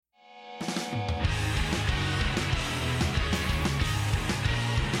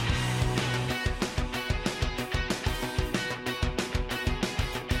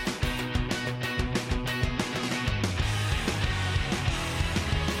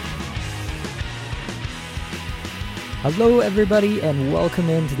Hello, everybody, and welcome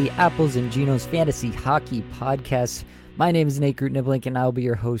into the Apples and Genos Fantasy Hockey Podcast. My name is Nate Grutniblink, and I'll be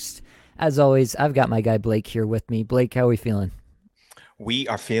your host. As always, I've got my guy Blake here with me. Blake, how are we feeling? We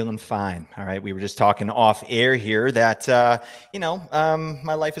are feeling fine. All right. We were just talking off air here that,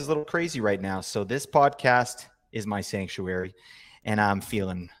 my life is a little crazy right now. So this podcast is my sanctuary, and I'm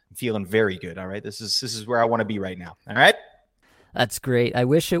feeling very good. All right. This is where I want to be right now. All right. That's great. I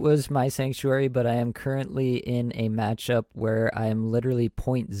wish it was my sanctuary, but I am currently in a matchup where I am literally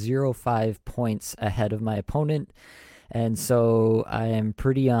 0.05 points ahead of my opponent. And so I am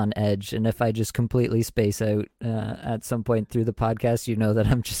pretty on edge. And if I just completely space out at some point through the podcast, you know that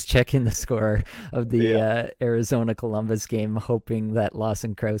I'm just checking the score of the Arizona-Columbus game, hoping that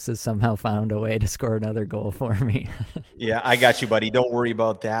Lawson Crouse has somehow found a way to score another goal for me. Yeah, I got you, buddy. Don't worry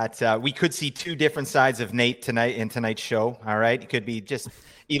about that. We could see two different sides of Nate tonight in tonight's show. All right. It could be just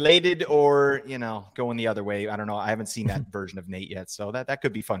elated or, going the other way. I don't know. I haven't seen that version of Nate yet. So that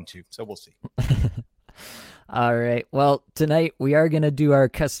could be fun too. So we'll see. All right. Well, tonight we are going to do our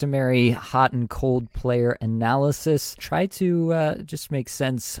customary hot and cold player analysis. Try to just make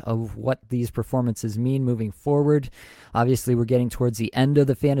sense of what these performances mean moving forward. Obviously, we're getting towards the end of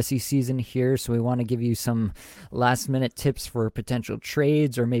the fantasy season here, so we want to give you some last-minute tips for potential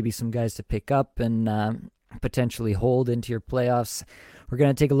trades or maybe some guys to pick up and potentially hold into your playoffs. We're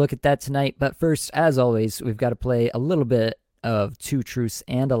going to take a look at that tonight. But first, as always, we've got to play a little bit of Two Truths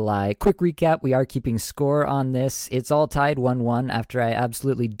and a Lie. Quick recap, we are keeping score on this. It's all tied 1-1 after I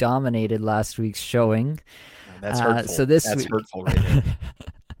absolutely dominated last week's showing. That's hurtful. So this That's week... hurtful right there.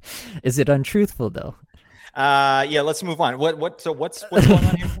 Is it untruthful though? Yeah, let's move on. What's going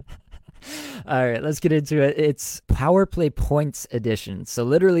on here? All right, let's get into it. It's Power Play Points edition. So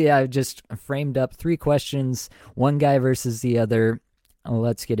literally I've just framed up 3 questions, one guy versus the other.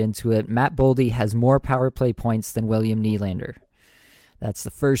 Let's get into it. Matt Boldy has more power play points than William Nylander. That's the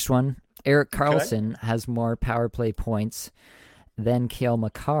first one. Erik Karlsson has more power play points than Cale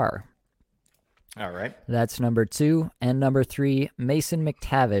Makar. All right. That's number 2. And number 3, Mason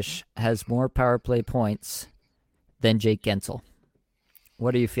McTavish has more power play points than Jake Guentzel.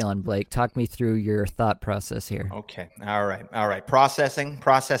 What are you feeling, Blake? Talk me through your thought process here. Okay. All right. Processing.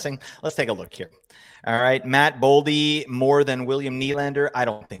 Let's take a look here. All right, Matt Boldy more than William Nylander? I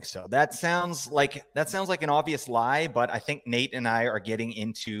don't think so. That sounds like an obvious lie, but I think Nate and I are getting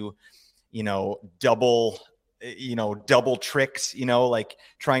into, double tricks, like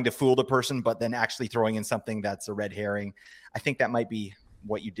trying to fool the person, but then actually throwing in something that's a red herring. I think that might be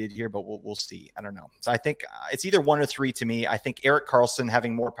what you did here, but we'll see. I don't know. So I think it's either 1 or 3 to me. I think Erik Karlsson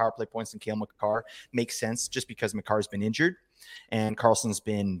having more power play points than Cale Makar makes sense just because Makar's been injured and Karlsson's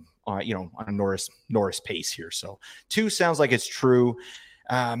been on a Norris pace here. So 2 sounds like it's true.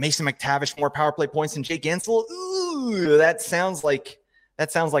 Mason McTavish more power play points than Jake Guentzel. Ooh, that sounds like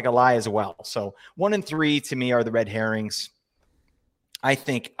a lie as well. So 1 and 3 to me are the red herrings. I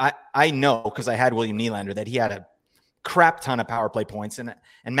think I know because I had William Nylander that he had a crap ton of power play points, and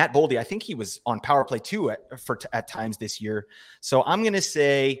Matt Boldy, I think he was on power play too at times this year. So I'm going to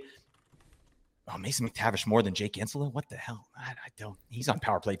say, Mason McTavish more than Jake Guentzel. What the hell? I don't. He's on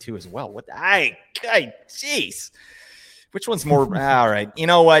power play too as well. What? Jeez. Which one's more? All right. You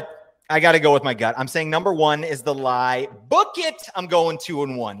know what? I got to go with my gut. I'm saying number 1 is the lie. Book it. I'm going 2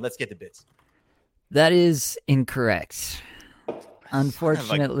 and 1. Let's get the bits. That is incorrect.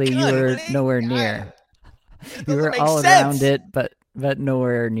 Unfortunately, you were nowhere near. You were all around it, but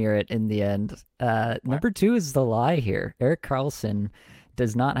nowhere near it in the end. Number 2 is the lie here. Erik Karlsson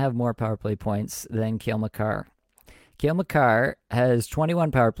does not have more power play points than Cale Makar. Cale Makar has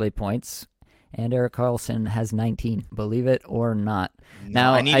 21 power play points, and Erik Karlsson has 19. Believe it or not.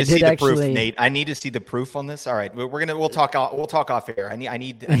 Now I need to see the proof, Nate. I need to see the proof on this. All right, we'll talk off air. I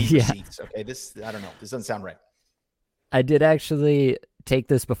need receipts. Okay, I don't know. This doesn't sound right. I did actually take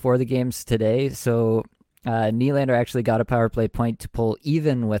this before the games today, so Nylander actually got a power play point to pull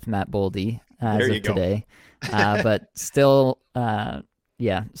even with Matt Boldy as of today, but still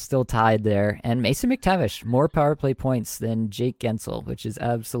tied there. And Mason McTavish more power play points than Jake Guentzel, which is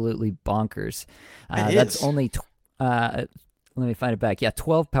absolutely bonkers. That's only let me find it back.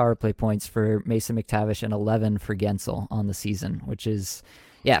 12 power play points for Mason McTavish and 11 for Guentzel on the season, which is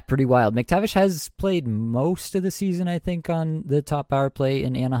pretty wild. McTavish has played most of the season, I think, on the top power play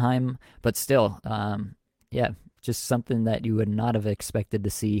in Anaheim, but still, just something that you would not have expected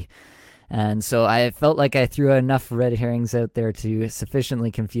to see. And so I felt like I threw enough red herrings out there to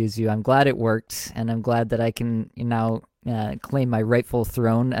sufficiently confuse you. I'm glad it worked, and I'm glad that I can now claim my rightful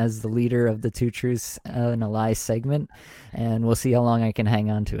throne as the leader of the Two Truths and a Lie segment, and we'll see how long I can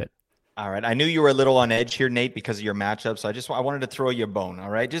hang on to it. All right. I knew you were a little on edge here, Nate, because of your matchup. So I wanted to throw you a bone. All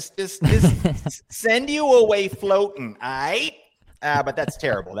right. Just send you away floating. All right. But that's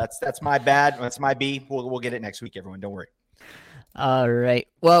terrible. That's my bad. That's my B. We'll get it next week, everyone. Don't worry. All right.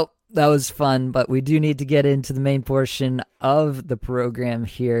 Well, that was fun, but we do need to get into the main portion of the program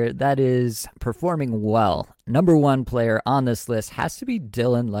here. That is performing well. Number one player on this list has to be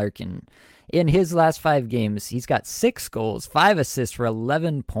Dylan Larkin. In his last 5 games, he's got 6 goals, 5 assists for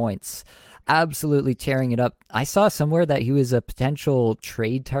 11 points. Absolutely tearing it up. I saw somewhere that he was a potential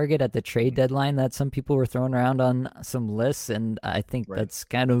trade target at the trade deadline that some people were throwing around on some lists, and I think that's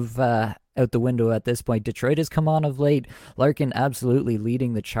kind of out the window at this point. Detroit has come on of late. Larkin absolutely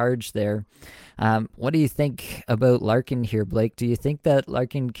leading the charge there. What do you think about Larkin here, Blake? Do you think that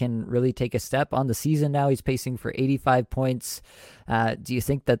Larkin can really take a step on the season now? He's pacing for 85 points. Do you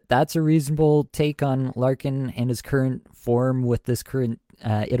think that that's a reasonable take on Larkin and his current form with this current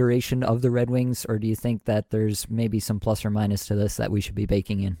iteration of the Red Wings, or do you think that there's maybe some plus or minus to this that we should be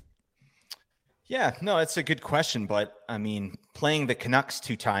baking in? Yeah, no, it's a good question, but I mean, playing the Canucks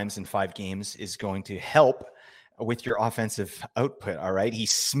 2 times in 5 games is going to help with your offensive output. All right. He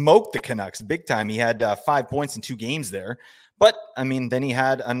smoked the Canucks big time. He had 5 points in 2 games there, but I mean, then he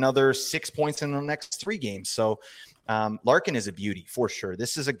had another 6 points in the next 3 games. So Larkin is a beauty for sure.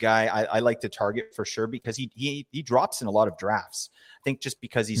 This is a guy I like to target for sure because he drops in a lot of drafts. I think just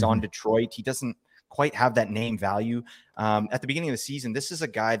because he's on Detroit, he doesn't quite have that name value. At the beginning of the season, this is a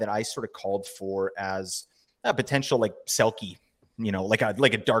guy that I sort of called for as a potential like Selke,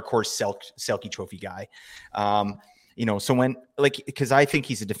 like a dark horse Selke trophy guy. So when because I think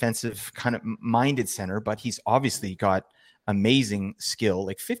he's a defensive kind of minded center, but he's obviously got amazing skill,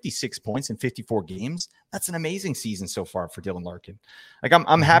 like 56 points in 54 games. That's an amazing season so far for Dylan Larkin. Like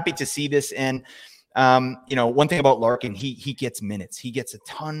I'm happy to see this. And one thing about Larkin, he gets minutes. He gets a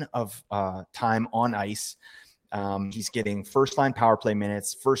ton of time on ice. He's getting first line power play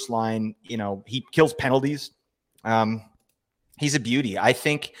minutes, first line, he kills penalties. He's a beauty. I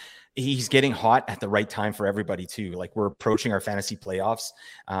think he's getting hot at the right time for everybody too. Like we're approaching our fantasy playoffs.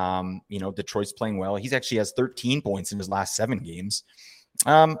 Detroit's playing well. He's actually has 13 points in his last 7 games.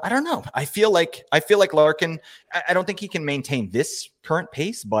 I don't know. I feel like Larkin, I don't think he can maintain this current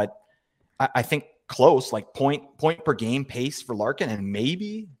pace, but I think close, like point per game pace for Larkin, and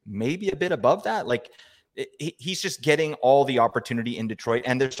maybe a bit above that. Like he's just getting all the opportunity in Detroit,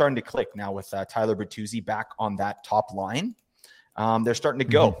 and they're starting to click now with Tyler Bertuzzi back on that top line. They're starting to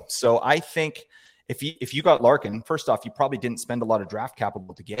go. So I think if you got Larkin, first off, you probably didn't spend a lot of draft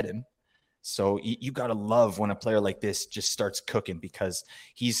capital to get him. So you got to love when a player like this just starts cooking, because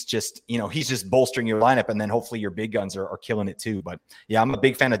he's just bolstering your lineup, and then hopefully your big guns are killing it too. But yeah, I'm a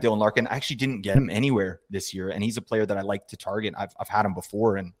big fan of Dylan Larkin. I actually didn't get him anywhere this year, and he's a player that I like to target. I've had him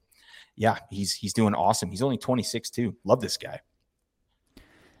before, and yeah, he's doing awesome. He's only 26 too. Love this guy.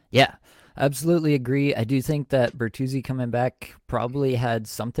 Yeah, absolutely agree. I do think that Bertuzzi coming back probably had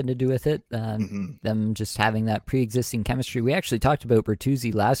something to do with it. Them just having that pre-existing chemistry. We actually talked about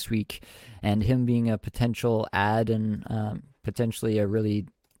Bertuzzi last week and him being a potential add and potentially a really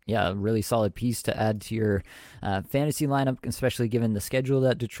solid piece to add to your fantasy lineup, especially given the schedule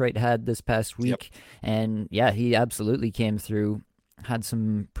that Detroit had this past week. Yep. And yeah, he absolutely came through, had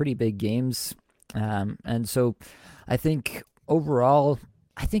some pretty big games. And so I think overall,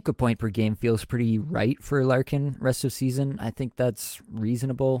 I think a point per game feels pretty right for Larkin rest of season. I think that's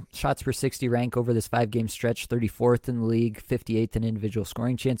reasonable. Shots per 60 rank over this 5-game stretch, 34th in the league, 58th in individual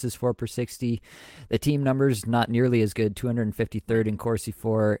scoring chances, 4 per 60. The team numbers not nearly as good, 253rd in Corsi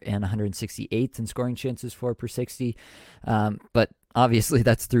 4 and 168th in scoring chances, 4 per 60. But obviously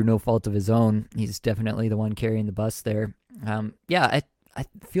that's through no fault of his own. He's definitely the one carrying the bus there. I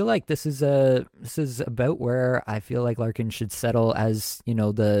feel like this is about where I feel like Larkin should settle as,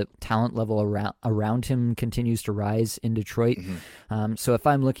 the talent level around him continues to rise in Detroit. So if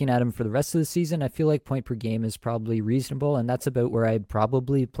I'm looking at him for the rest of the season, I feel like point per game is probably reasonable, and that's about where I'd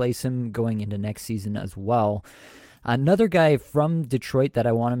probably place him going into next season as well. Another guy from Detroit that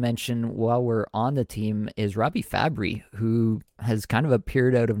I want to mention while we're on the team is Robby Fabbri, who has kind of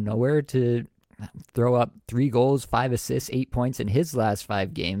appeared out of nowhere to throw up 3 goals, 5 assists, 8 points in his last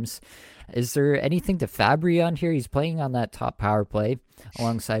 5 games. Is there anything to Fabbri on here? He's playing on that top power play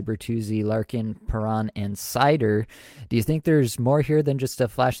alongside Bertuzzi, Larkin, Perron, and Seider. Do you think there's more here than just a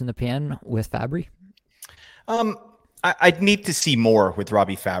flash in the pan with Fabbri? I'd need to see more with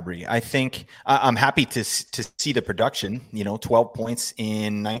Robby Fabbri. I think I'm happy to see the production, 12 points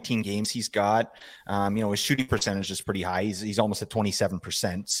in 19 games he's got. His shooting percentage is pretty high. He's almost at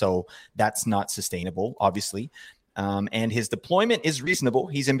 27%. So that's not sustainable, obviously. And his deployment is reasonable.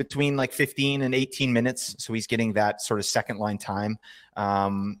 He's in between like 15 and 18 minutes. So he's getting that sort of second line time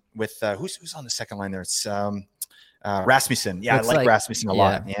with who's on the second line there? It's Rasmussen. Yeah, I like Rasmussen a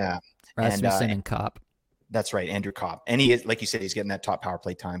lot. Yeah. Rasmussen and Kopp. That's right, Andrew Kopp. And he is, like you said, he's getting that top power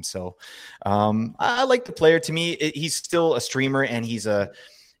play time. So I like the player. To me, he's still a streamer, and he's a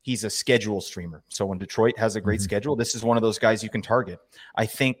schedule streamer. So when Detroit has a great schedule, this is one of those guys you can target. I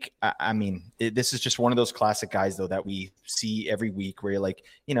think, this is just one of those classic guys, though, that we see every week where you're like,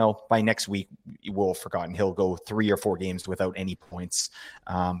 by next week, we'll have forgotten. He'll go 3 or 4 games without any points.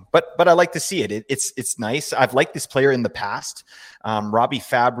 But I like to see it. It's nice. I've liked this player in the past. Robbie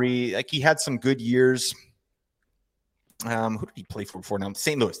Fabry, like he had some good years. Who did he play for before now?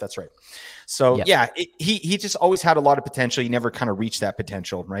 St. Louis. That's right. So he just always had a lot of potential. He never kind of reached that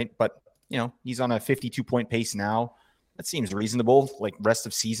potential. Right. But he's on a 52 point pace now. That seems reasonable, like rest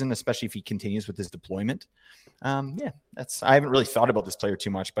of season, especially if he continues with his deployment. I haven't really thought about this player too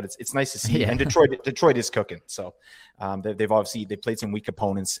much, but it's nice to see. Yeah. And Detroit is cooking. So they've played some weak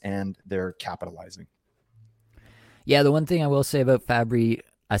opponents and they're capitalizing. Yeah. The one thing I will say about Fabry,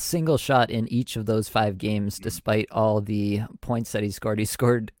 a single shot in each of those 5 games, despite all the points that he scored. He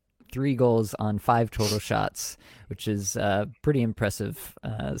scored 3 goals on 5 total shots, which is pretty impressive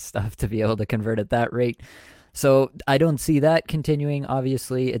stuff to be able to convert at that rate. So I don't see that continuing,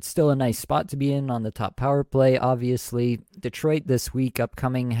 obviously. It's still a nice spot to be in on the top power play, obviously. Detroit this week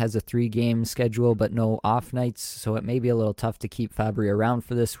upcoming has a 3-game schedule, but no off nights, so it may be a little tough to keep Fabry around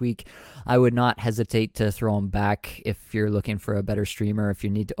for this week. I would not hesitate to throw him back if you're looking for a better streamer, if you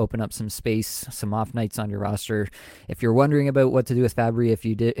need to open up some space, some off nights on your roster. If you're wondering about what to do with Fabry, if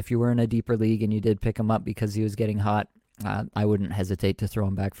you were in a deeper league and you did pick him up because he was getting hot, I wouldn't hesitate to throw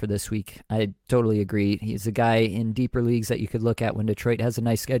him back for this week. I totally agree. He's a guy in deeper leagues that you could look at when Detroit has a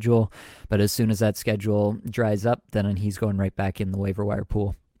nice schedule, but as soon as that schedule dries up, then he's going right back in the waiver wire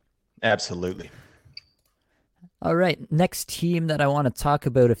pool. Absolutely. All right, next team that I want to talk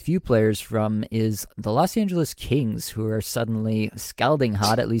about a few players from is the Los Angeles Kings, who are suddenly scalding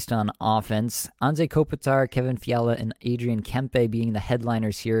hot, at least on offense. Anze Kopitar, Kevin Fiala, and Adrian Kempe being the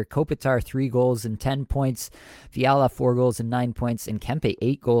headliners here. Kopitar, 3 goals and 10 points. Fiala, 4 goals and 9 points. And Kempe,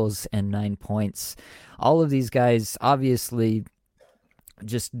 8 goals and 9 points. All of these guys, obviously,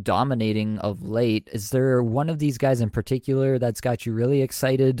 just dominating of late. Is there one of these guys in particular that's got you really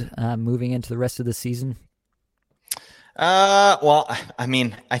excited moving into the rest of the season?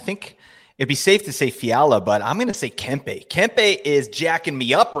 I think it'd be safe to say Fiala, but I'm going to say Kempe. Kempe is jacking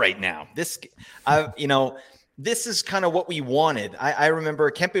me up right now. This is kind of what we wanted. I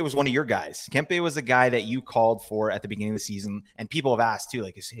remember Kempe was one of your guys. Kempe was a guy that you called for at the beginning of the season, and people have asked too,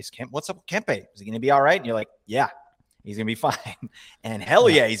 like, is Kempe, what's up with Kempe? Is he going to be all right? And you're like, yeah, he's going to be fine. And hell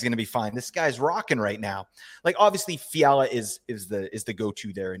yeah, he's going to be fine. This guy's rocking right now. Like, obviously Fiala is the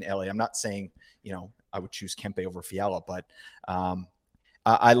go-to there in LA. I'm not saying, I would choose Kempe over Fiala, but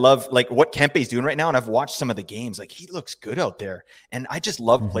I love like what Kempe's doing right now. And I've watched some of the games. Like, he looks good out there. And I just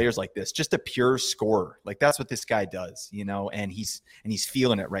love players like this, just a pure scorer. Like, that's what this guy does, and he's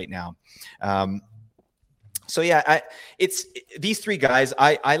feeling it right now. So yeah, it's these 3 guys.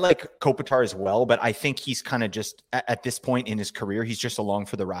 I like Kopitar as well, but I think he's kind of just at this point in his career, he's just along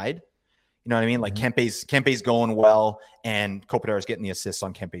for the ride. You know what I mean? Like Kempe's going well, and Kopitar is getting the assists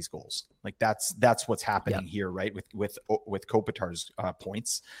on Kempe's goals. Like that's what's happening here, right? With Kopitar's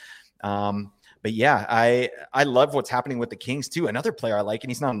points. But yeah, I love what's happening with the Kings too. Another player I like,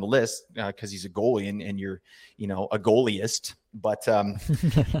 and he's not on the list because he's a goalie and you're, a goalieist, but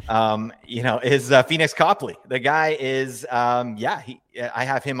is Phoenix Copley. The guy is, I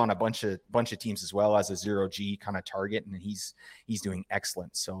have him on a bunch of teams as well as a 0G kind of target, and he's doing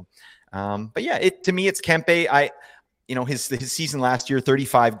excellent. So, but yeah, to me, it's Kempe. His season last year,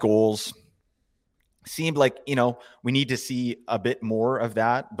 35 goals. Seemed like, we need to see a bit more of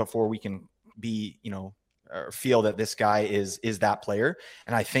that before we can be, or feel that this guy is that player.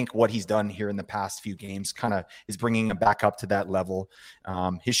 And I think what he's done here in the past few games kind of is bringing him back up to that level.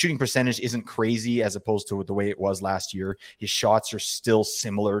 His shooting percentage isn't crazy as opposed to the way it was last year. His shots are still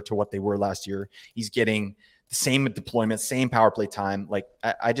similar to what they were last year. He's getting the same deployment, same power play time. Like,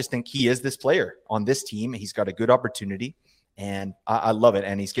 I just think he is this player on this team. He's got a good opportunity. And I love it.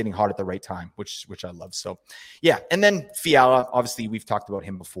 And he's getting hot at the right time, which I love. So, yeah. And then Fiala, obviously, we've talked about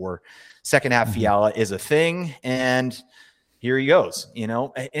him before. Second half Fiala is a thing. And here he goes,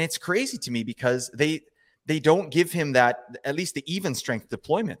 And it's crazy to me because they don't give him that, at least the even strength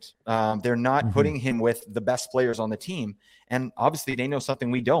deployment. They're not putting him with the best players on the team. And obviously they know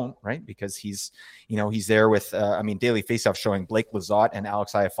something we don't, right? Because he's there with, Daily Faceoff showing Blake Lizotte and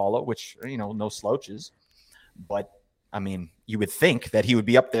Alex Iafallo, which, no slouches. But I mean, you would think that he would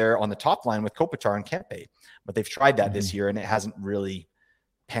be up there on the top line with Kopitar and Kempe, but they've tried that this year and it hasn't really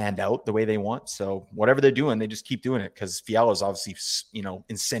panned out the way they want. So whatever they're doing, they just keep doing it because Fiala is obviously,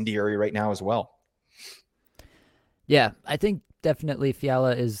 incendiary right now as well. Yeah, I think definitely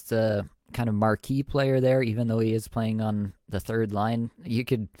Fiala is the kind of marquee player there, even though he is playing on the third line. You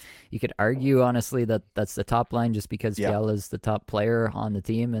could argue honestly that that's the top line just because Fiala is the top player on the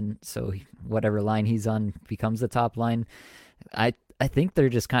team, and so whatever line he's on becomes the top line. I think they're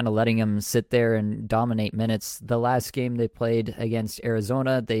just kind of letting him sit there and dominate minutes. The last game they played against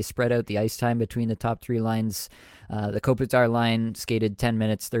Arizona, they spread out the ice time between the top three lines. The Kopitar line skated 10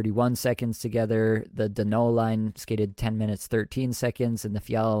 minutes, 31 seconds together. The Danault line skated 10 minutes, 13 seconds. And the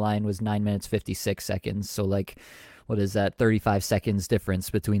Fiala line was 9 minutes, 56 seconds. So, what is that? 35 seconds difference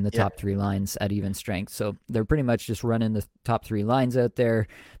between the top three lines at even strength. So they're pretty much just running the top three lines out there,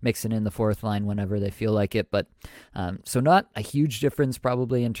 mixing in the fourth line whenever they feel like it. But so not a huge difference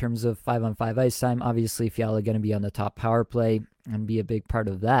probably in terms of 5-on-5 ice time. Obviously, Fiala going to be on the top power play and be a big part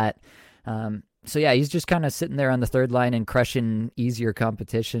of that. So yeah, he's just kind of sitting there on the third line and crushing easier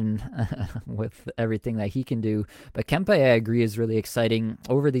competition with everything that he can do. But Kempe, I agree, is really exciting.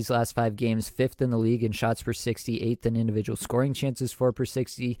 Over these last 5 games, 5th in the league in shots per 60, 8th in individual scoring chances for per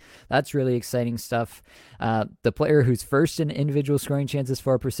 60. That's really exciting stuff. The player who's first in individual scoring chances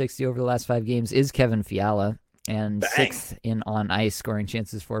for per 60 over the last 5 games is Kevin Fiala, and 6th in on ice scoring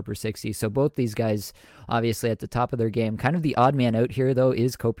chances for per 60. So both these guys obviously at the top of their game. Kind of the odd man out here though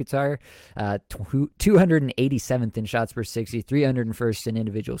is Kopitar, 287th in shots per 60, 301st in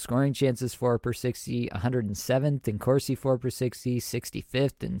individual scoring chances for per 60, 107th in Corsi for per 60,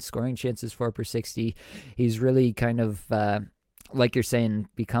 65th in scoring chances for per 60. He's really kind of like you're saying,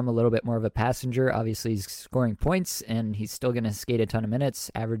 become a little bit more of a passenger. Obviously, he's scoring points, and he's still going to skate a ton of minutes,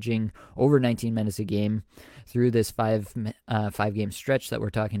 averaging over 19 minutes a game through this five-game stretch that we're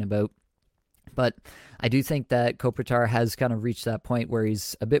talking about. But I do think that Kopitar has kind of reached that point where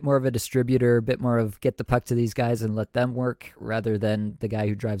he's a bit more of a distributor, a bit more of get the puck to these guys and let them work rather than the guy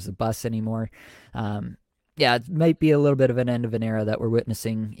who drives the bus anymore. Yeah, it might be a little bit of an end of an era that we're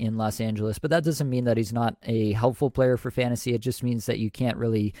witnessing in Los Angeles, but that doesn't mean that he's not a helpful player for fantasy. It just means that you can't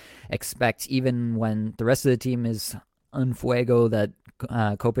really expect, even when the rest of the team is en fuego, that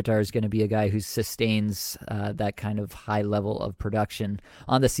Kopitar is going to be a guy who sustains that kind of high level of production.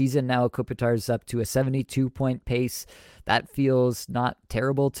 On the season now, Kopitar is up to a 72-point pace. That feels not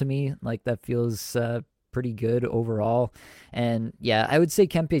terrible to me. Like, that feels pretty good overall. And yeah, I would say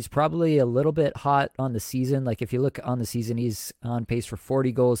Kempe's probably a little bit hot on the season. Like, if you look on the season, he's on pace for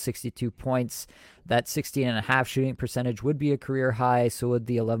 40 goals, 62 points. That 16.5 shooting percentage would be a career high. So would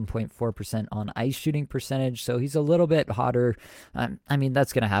the 11.4% on ice shooting percentage. So he's a little bit hotter. I mean,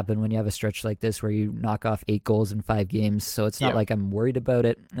 that's going to happen when you have a stretch like this where you knock off 8 goals in 5 games. So it's not like I'm worried about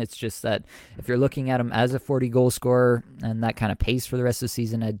it. It's just that if you're looking at him as a 40 goal scorer and that kind of pace for the rest of the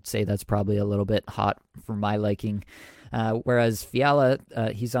season, I'd say that's probably a little bit hot for my liking. Whereas Fiala,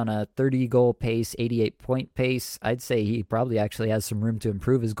 he's on a 30-goal pace, 88-point pace. I'd say he probably actually has some room to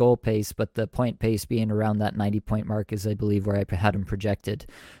improve his goal pace, but the point pace being around that 90-point mark is, I believe, where I had him projected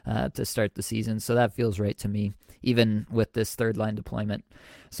to start the season. So that feels right to me, even with this third-line deployment.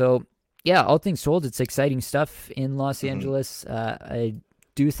 So, yeah, all things told, it's exciting stuff in Los Angeles. I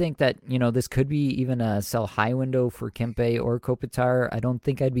do think that, this could be even a sell high window for Kempe or Kopitar. I don't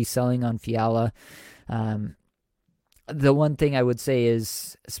think I'd be selling on Fiala. The one thing I would say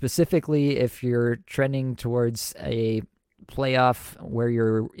is, specifically if you're trending towards a playoff where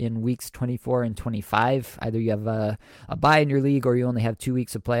you're in weeks 24 and 25, either you have a bye in your league or you only have 2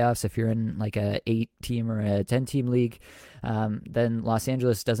 weeks of playoffs. If you're in like a 8-team or a 10-team league, then Los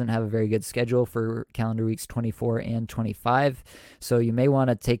Angeles doesn't have a very good schedule for calendar weeks 24 and 25. So you may want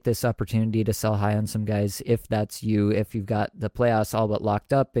to take this opportunity to sell high on some guys if that's you, if you've got the playoffs all but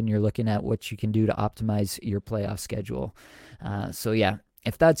locked up and you're looking at what you can do to optimize your playoff schedule. So yeah,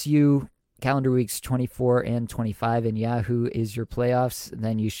 if that's you, calendar weeks 24 and 25 in Yahoo is your playoffs,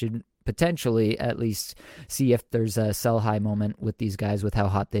 then you should potentially at least see if there's a sell high moment with these guys with how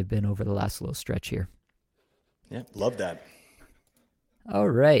hot they've been over the last little stretch here. Yeah, love that. All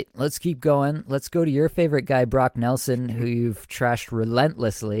right, let's keep going. Let's go to your favorite guy, Brock Nelson, who you've trashed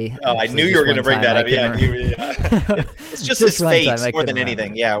relentlessly. Oh, I knew you were going to bring that up. Yeah, it's just his face more than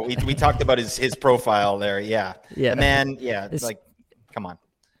anything. Yeah, we talked about his profile there. Yeah, yeah, man. Yeah, it's like, come on.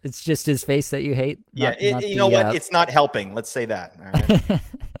 It's just his face that you hate. You know what? It's not helping. Let's say that. All right?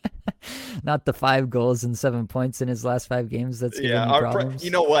 Not the 5 goals and 7 points in his last 5 games. That's giving you problems. You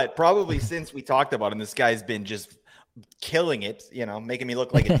know what? Probably since we talked about him, this guy's been just killing it. Making me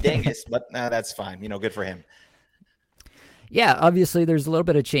look like a dingus. But that's fine. Good for him. Yeah, obviously there's a little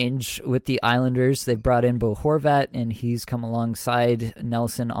bit of change with the Islanders. They've brought in Bo Horvat, and he's come alongside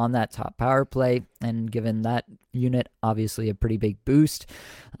Nelson on that top power play, and given that unit obviously a pretty big boost.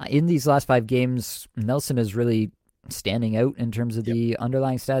 In these last 5 games, Nelson is really standing out in terms of the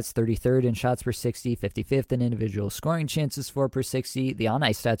underlying stats: 33rd in shots per 60, 55th in individual scoring chances for per 60. The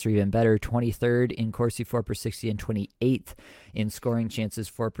on-ice stats are even better: 23rd in Corsi for per 60 and 28th in scoring chances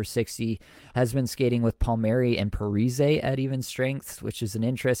for per 60. Has been skating with Palmieri and Parise at even strength, which is an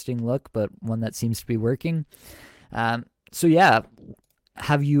interesting look, but one that seems to be working. So yeah,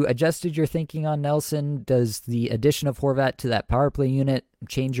 have you adjusted your thinking on Nelson? Does the addition of Horvat to that power play unit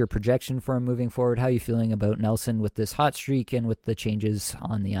change your projection for him moving forward? How are you feeling about Nelson with this hot streak and with the changes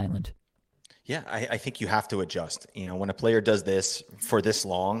on the island? Yeah, I think you have to adjust. When a player does this for this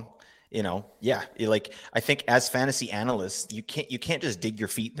long, I think as fantasy analysts, you can't just dig your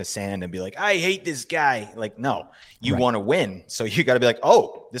feet in the sand and be like, I hate this guy. Like, no, you want to win. So you got to be like,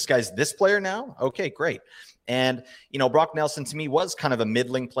 oh, this guy's this player now? Okay, great. And, Brock Nelson to me was kind of a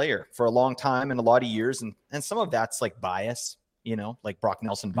middling player for a long time and a lot of years. And some of that's like bias, like Brock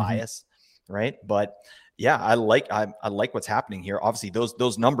Nelson bias, right? But yeah, I like what's happening here. Obviously,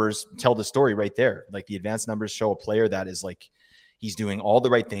 those numbers tell the story right there. Like the advanced numbers show a player that is like, he's doing all the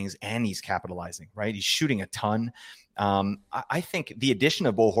right things and he's capitalizing, right? He's shooting a ton. I think the addition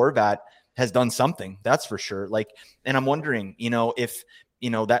of Bo Horvat has done something, that's for sure. And I'm wondering, if,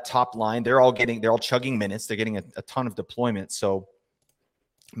 that top line, they're all chugging minutes. They're getting a ton of deployment. So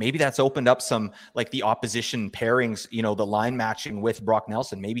maybe that's opened up some, like the opposition pairings, the line matching with Brock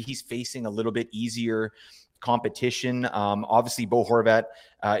Nelson. Maybe he's facing a little bit easier competition. Obviously Bo Horvat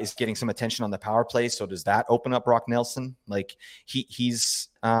is getting some attention on the power play. So does that open up Brock Nelson? Like he's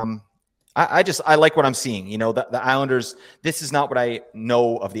I like what I'm seeing. The Islanders, this is not what I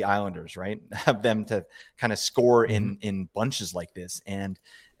know of the Islanders, right? Have them to kind of score in bunches like this. And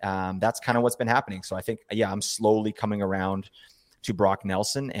that's kind of what's been happening. So I think, I'm slowly coming around to Brock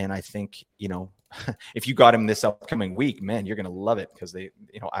Nelson. And I think, if you got him this upcoming week, man, you're going to love it because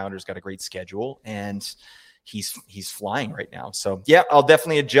Islanders got a great schedule and he's flying right now. So yeah, I'll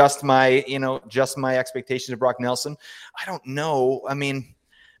definitely adjust my expectations of Brock Nelson. I don't know. I mean,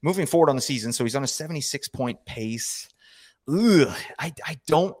 moving forward on the season, so he's on a 76-point pace. I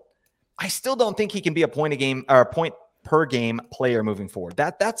still don't think he can be a point a game or a point per game player moving forward.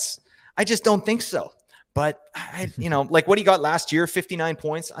 I just don't think so. But like what he got last year, 59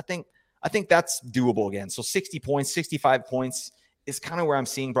 points. I think that's doable again. So 60 points, 65 points is kind of where I'm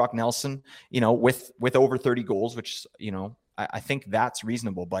seeing Brock Nelson, with over 30 goals, which, I think that's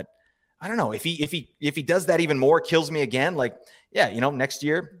reasonable. But I don't know if he does that even more, kills me again. Like, next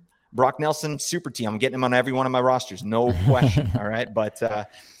year, Brock Nelson, super team. I'm getting him on every one of my rosters. No question. All right. But,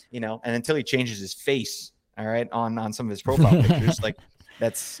 and until he changes his face, all right, on some of his profile pictures, like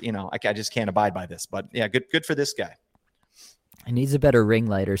that's, I just can't abide by this. But yeah, good for this guy. He needs a better ring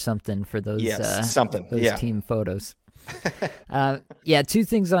light or something for those, team photos. Two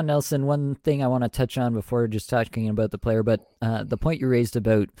things on Nelson. One thing I want to touch on before just talking about the player, but the point you raised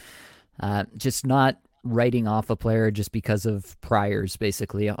about just not writing off a player just because of priors,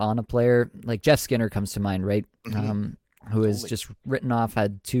 basically, on a player. Like Jeff Skinner comes to mind, right? Who is just written off,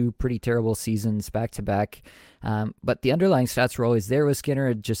 had 2 pretty terrible seasons back to back. But the underlying stats were always there with Skinner.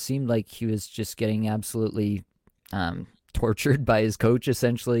 It just seemed like he was just getting absolutely tortured by his coach,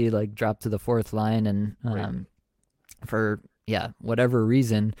 essentially, like dropped to the 4th line and for whatever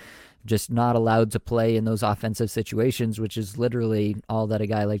reason, just not allowed to play in those offensive situations, which is literally all that a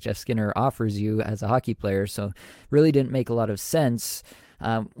guy like Jeff Skinner offers you as a hockey player. So really didn't make a lot of sense.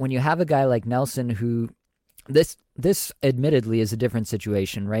 When you have a guy like Nelson, who this admittedly is a different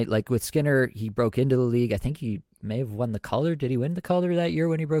situation, right? Like with Skinner, he broke into the league. I think he may have won the Calder. Did he win the Calder that year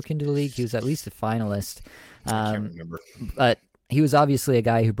when he broke into the league? He was at least a finalist. I can't remember. But he was obviously a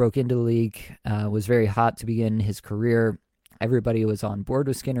guy who broke into the league, was very hot to begin his career. Everybody was on board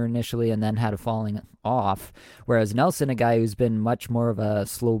with Skinner initially and then had a falling off. Whereas Nelson, a guy who's been much more of a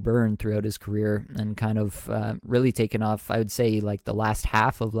slow burn throughout his career and kind of really taken off, I would say, like the last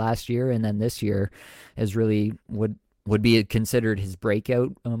half of last year and then this year is really would be considered his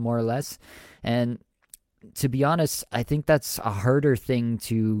breakout, more or less. And to be honest, I think that's a harder thing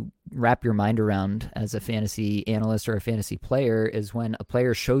to wrap your mind around as a fantasy analyst or a fantasy player, is when a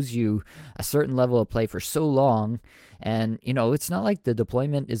player shows you a certain level of play for so long. And, it's not like the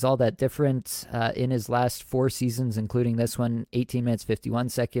deployment is all that different in his last 4 seasons, including this one: 18 minutes, 51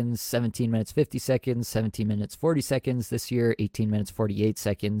 seconds, 17 minutes, 50 seconds, 17 minutes, 40 seconds this year, 18 minutes, 48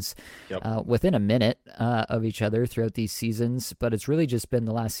 seconds, within a minute of each other throughout these seasons. But it's really just been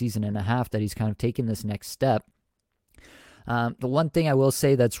the last season and a half that he's kind of taken this next step. The one thing I will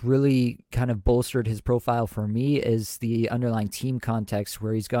say that's really kind of bolstered his profile for me is the underlying team context,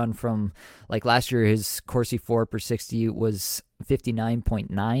 where he's gone from, like last year, his Corsi 4 per 60 was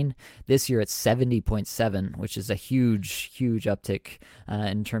 59.9. This year it's 70.7, which is a huge uptick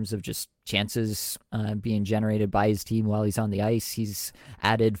in terms of just chances being generated by his team while he's on the ice. He's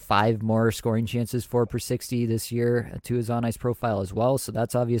added 5 more scoring chances 4 per 60 this year to his on ice profile as well. So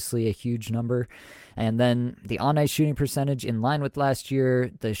that's obviously a huge number. And then the on ice shooting percentage in line with last year,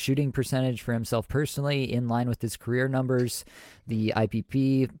 the shooting percentage for himself personally in line with his career numbers, the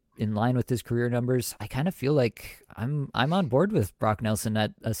IPP in line with his career numbers. I kind of feel like I'm on board with Brock Nelson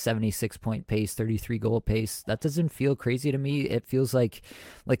at a 76 point pace, 33 goal pace. That doesn't feel crazy to me. It feels like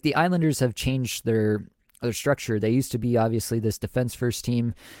the Islanders have changed their structure. They used to be obviously this defense first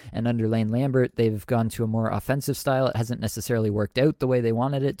team, and under Lane Lambert, they've gone to a more offensive style. It hasn't necessarily worked out the way they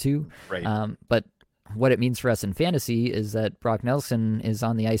wanted it to. Right. But what it means for us in fantasy is that Brock Nelson is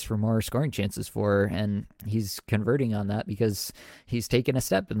on the ice for more scoring chances for, and he's converting on that because he's taken a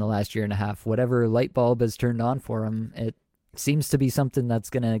step in the last year and a half. Whatever light bulb has turned on for him, it seems to be something that's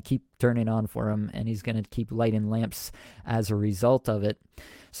going to keep turning on for him, and he's going to keep lighting lamps as a result of it.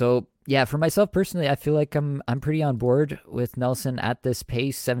 So yeah, for myself personally, I feel like I'm pretty on board with Nelson at this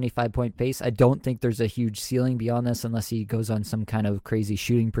pace, 75 point pace. I don't think there's a huge ceiling beyond this unless he goes on some kind of crazy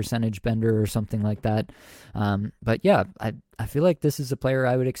shooting percentage bender or something like that. But yeah, I feel like this is a player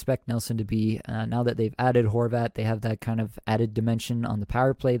I would expect Nelson to be. Now that they've added Horvat, they have that kind of added dimension on the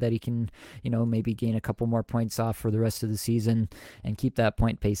power play that he can, maybe gain a couple more points off for the rest of the season and keep that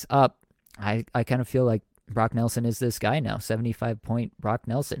point pace up. I kind of feel like Brock Nelson is this guy now, 75 point Brock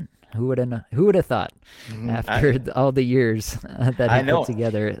Nelson. Who would have thought after all the years that he put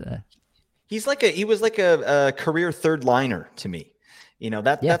together? He was like a career third liner to me.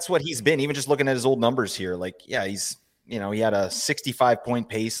 That's what he's been. Even just looking at his old numbers here, he's he had a 65 point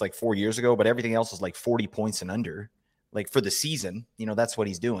pace like 4 years ago, but everything else is like 40 points and under. Like for the season, that's what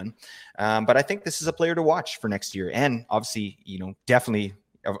he's doing. But I think this is a player to watch for next year, and obviously, definitely.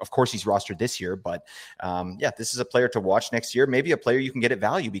 Of course, he's rostered this year, but this is a player to watch next year. Maybe a player you can get at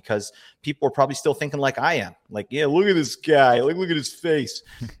value because people are probably still thinking like I am. Like, yeah, look at this guy. Like, look at his face.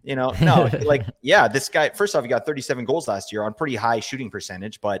 This guy, first off, he got 37 goals last year on pretty high shooting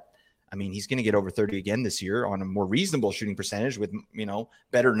percentage, but I mean, he's going to get over 30 again this year on a more reasonable shooting percentage with,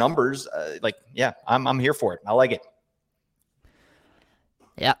 better numbers. I'm here for it. I like it.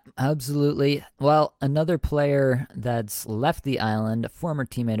 Yeah, absolutely. Well, another player that's left the island, a former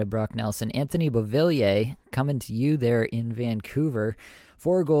teammate of Brock Nelson, Anthony Beauvillier, coming to you there in Vancouver.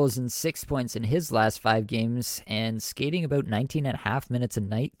 4 goals and 6 points in his last 5 games and skating about 19 and a half minutes a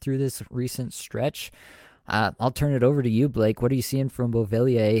night through this recent stretch. I'll turn it over to you, Blake. What are you seeing from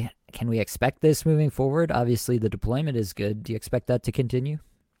Beauvillier? Can we expect this moving forward? Obviously, the deployment is good. Do you expect that to continue?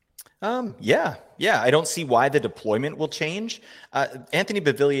 Yeah. I don't see why the deployment will change. Anthony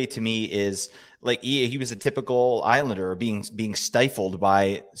Beauvillier to me is like he was a typical Islander being stifled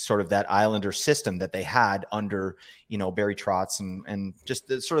by sort of that Islander system that they had under Barry Trotz and just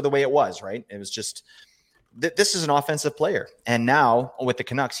sort of the way it was, right? It was just this is an offensive player, and now with the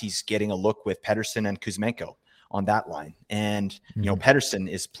Canucks, he's getting a look with Pettersson and Kuzmenko on that line, and Pettersson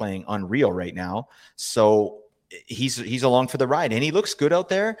is playing unreal right now, so. He's along for the ride, and he looks good out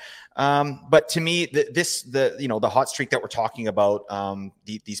there. But to me, the hot streak that we're talking about,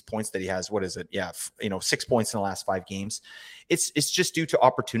 these points that he has, what is it? Yeah, 6 points in the last 5 games. It's just due to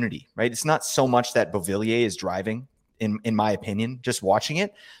opportunity, right? It's not so much that Beauvillier is driving, in my opinion, just watching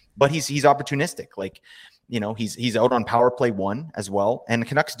it, but he's opportunistic. Like, he's out on power play 1 as well, and the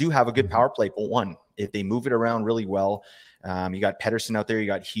Canucks do have a good power play 1 if they move it around really well. You got Pettersson out there. You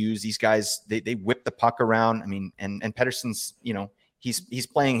got Hughes. These guys, they whip the puck around. I mean, and Pettersson's, he's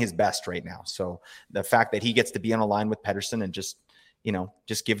playing his best right now. So the fact that he gets to be on a line with Pettersson and just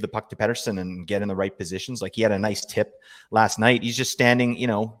give the puck to Pettersson and get in the right positions. Like he had a nice tip last night. He's just standing,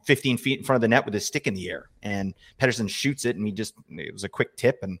 15 feet in front of the net with his stick in the air, and Pettersson shoots it, and it was a quick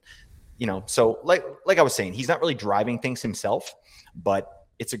tip. And, so like I was saying, he's not really driving things himself, but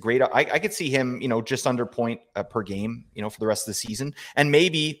it's a great, I could see him, just under point per game, for the rest of the season. And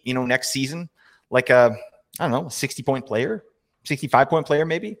maybe, next season, like a 60 point player, 65 point player,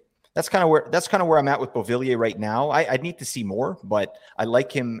 maybe. That's kind of where I'm at with Beauvillier right now. I'd need to see more, but I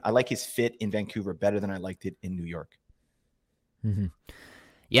like him. I like his fit in Vancouver better than I liked it in New York. Mm-hmm.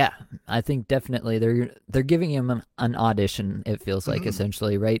 Yeah, I think definitely they're giving him an audition. It feels like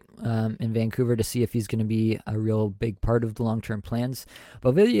essentially right in Vancouver to see if he's going to be a real big part of the long-term plans.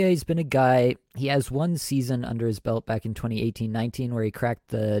 Beauvillier's been a guy. He has one season under his belt back in 2018-19 where he cracked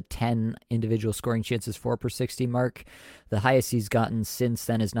the 10 individual scoring chances for per 60 mark. The highest he's gotten since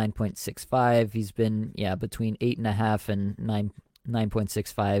then is 9.65. He's been between 8.5 and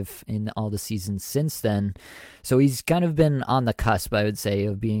 9.65 in all the seasons since then. So he's kind of been on the cusp, I would say,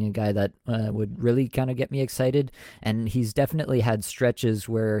 of being a guy that would really kind of get me excited. And he's definitely had stretches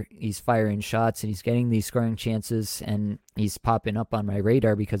where he's firing shots and he's getting these scoring chances and he's popping up on my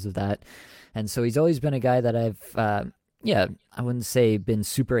radar because of that. And so he's always been a guy that I've, I wouldn't say been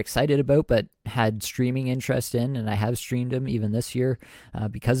super excited about, but had streaming interest in. And I have streamed him even this year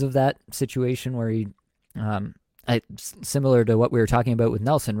because of that situation where he, similar to what we were talking about with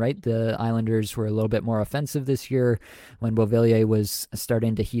Nelson, right? The Islanders were a little bit more offensive this year when Beauvillier was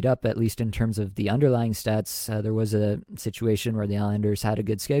starting to heat up, at least in terms of the underlying stats. There was a situation where the Islanders had a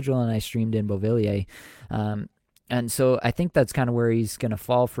good schedule and I streamed in Beauvillier. And so I think that's kind of where he's going to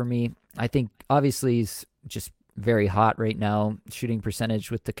fall for me. I think obviously he's just very hot right now. Shooting percentage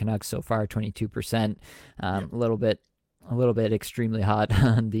with the Canucks so far, 22%, a little bit extremely hot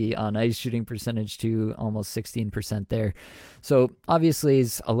on the on ice shooting percentage to almost 16% there. So obviously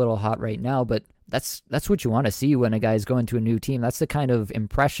he's a little hot right now, but that's what you want to see when a guy's going to a new team. That's the kind of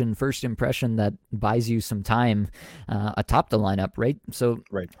first impression that buys you some time atop the lineup, right? So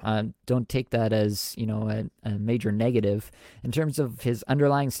don't take that as, a major negative. In terms of his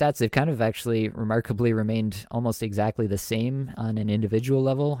underlying stats, they've kind of actually remarkably remained almost exactly the same on an individual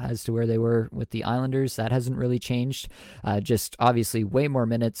level as to where they were with the Islanders. That hasn't really changed. Just obviously way more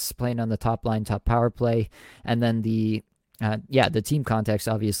minutes playing on the top line, top power play, and then the team context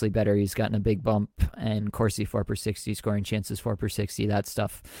obviously better. He's gotten a big bump, and Corsi 4 per 60, scoring chances 4 per 60, that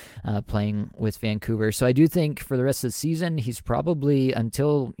stuff playing with Vancouver. So I do think for the rest of the season, he's probably,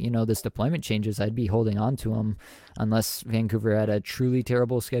 until, this deployment changes, I'd be holding on to him unless Vancouver had a truly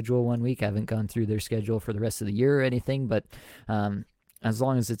terrible schedule one week. I haven't gone through their schedule for the rest of the year or anything, but as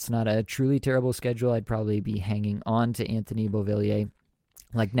long as it's not a truly terrible schedule, I'd probably be hanging on to Anthony Beauvillier.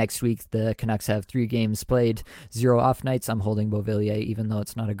 Like next week, the Canucks have 3 games played, 0 off nights. I'm holding Beauvillier, even though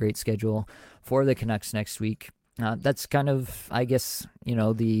it's not a great schedule for the Canucks next week. That's kind of, I guess,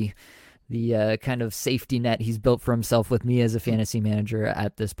 the kind of safety net he's built for himself with me as a fantasy manager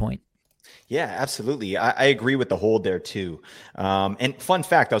at this point. Yeah, absolutely. I agree with the hold there too. And fun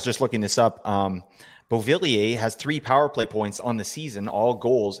fact, I was just looking this up. Beauvillier has 3 power play points on the season, all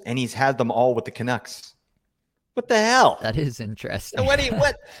goals, and he's had them all with the Canucks. What the hell? That is interesting.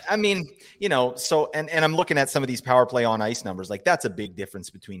 What? I mean, so, and I'm looking at some of these power play on ice numbers. Like, that's a big difference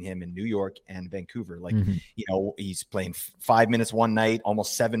between him in New York and Vancouver. Like, he's playing 5 minutes one night,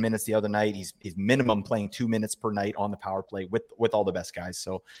 almost 7 minutes the other night. He's minimum playing 2 minutes per night on the power play with all the best guys.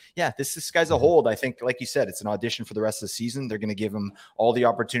 So yeah, this guy's a hold. I think, like you said, it's an audition for the rest of the season. They're going to give him all the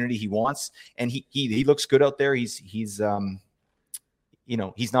opportunity he wants. And he looks good out there. He's not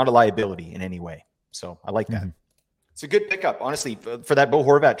a liability in any way. So I like that. It's a good pickup, honestly, for that Bo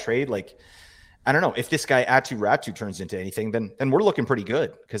Horvat trade. Like, I don't know if this guy Aatu Räty turns into anything, then we're looking pretty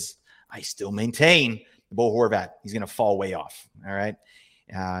good, because I still maintain Bo Horvat. He's going to fall way off. All right.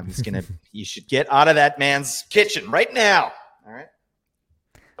 You should get out of that man's kitchen right now. All right.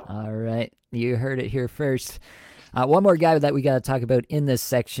 All right. You heard it here first. One more guy that we got to talk about in this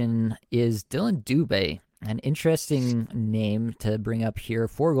section is Dylan Dubé. An interesting name to bring up here.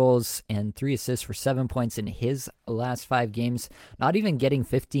 4 goals and 3 assists for 7 points in his last 5 games. Not even getting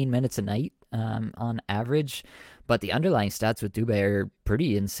 15 minutes a night on average. But the underlying stats with Dubé are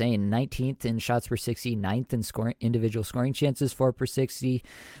pretty insane. 19th in shots per 60, 9th in individual scoring chances, 4 per 60.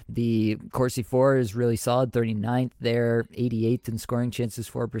 The Corsi 4 is really solid, 39th there, 88th in scoring chances,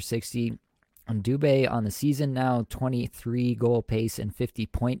 4 per 60. Dubé on the season now, 23 goal pace and 50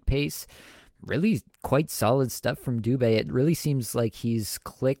 point pace. Really quite solid stuff from Dubé. It really seems like he's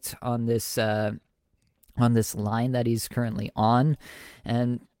clicked on this line that he's currently on.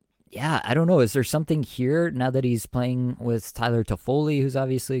 And yeah, I don't know. Is there something here now that he's playing with Tyler Toffoli, who's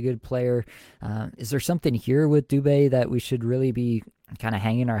obviously a good player? Is there something here with Dubé that we should really be kind of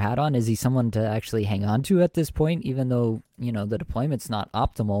hanging our hat on? Is he someone to actually hang on to at this point, even though, the deployment's not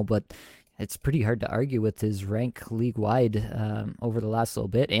optimal, but it's pretty hard to argue with his rank league-wide over the last little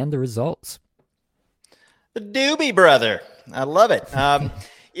bit and the results. The Doobie Brother. I love it.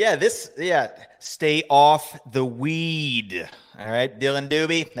 Stay off the weed. All right, Dylan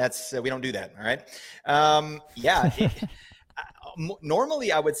Doobie. That's we don't do that. All right.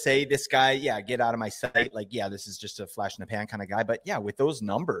 normally I would say this guy, get out of my sight. Like, this is just a flash in the pan kind of guy. But with those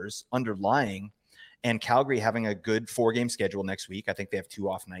numbers underlying, and Calgary having a good 4-game schedule next week, I think they have 2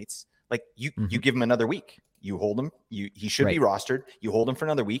 off nights. Like you give him another week. You hold him. He should be rostered. You hold him for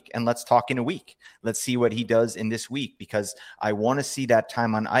another week, and let's talk in a week. Let's see what he does in this week, because I want to see that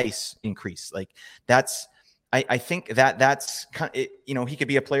time on ice increase. Like I think that's kind of, he could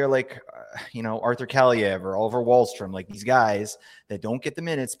be a player like, Arthur Kaliev or Oliver Wahlstrom, like these guys that don't get the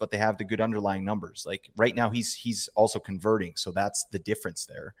minutes, but they have the good underlying numbers. Like right now he's also converting. So that's the difference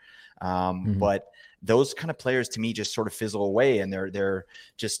there. But those kind of players to me just sort of fizzle away, and they're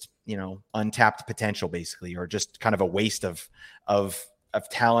just, untapped potential basically, or just kind of a waste of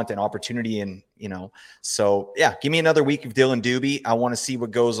talent and opportunity. And, so give me another week of Dylan Dubé. I want to see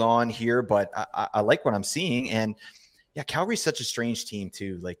what goes on here, but I like what I'm seeing. And Calgary's such a strange team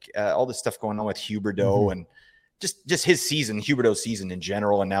too. Like all this stuff going on with Huberdeau and just his season, Huberdeau's season in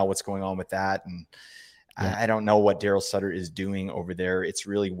general. And now what's going on with that. And I don't know what Daryl Sutter is doing over there. It's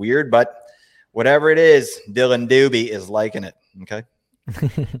really weird, but whatever it is, Dylan Dubé is liking it. Okay.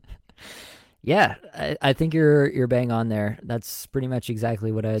 I think you're bang on there. That's pretty much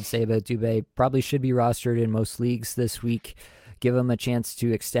exactly what I'd say about Dubé. Probably should be rostered in most leagues this week. Give him a chance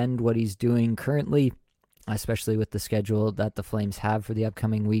to extend what he's doing currently, especially with the schedule that the Flames have for the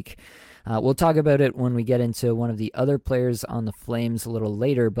upcoming week. We'll talk about it when we get into one of the other players on the Flames a little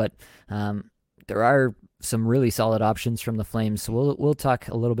later, but there are some really solid options from the Flames. So we'll talk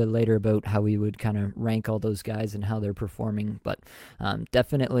a little bit later about how we would kind of rank all those guys and how they're performing. But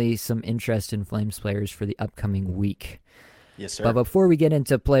definitely some interest in Flames players for the upcoming week. Yes, sir. But before we get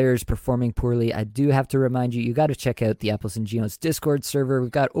into players performing poorly, I do have to remind you got to check out the Apples and Genos Discord server. We've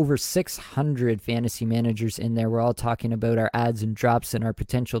got over 600 fantasy managers in there. We're all talking about our adds and drops and our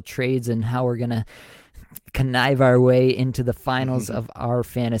potential trades and how we're going to connive our way into the finals of our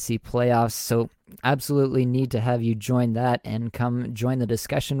fantasy playoffs. So absolutely need to have you join that and come join the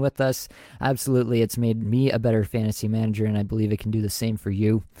discussion with us. Absolutely, it's made me a better fantasy manager, and I believe it can do the same for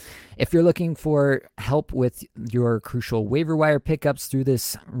you. If you're looking for help with your crucial waiver wire pickups through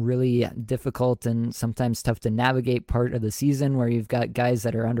this really difficult and sometimes tough to navigate part of the season where you've got guys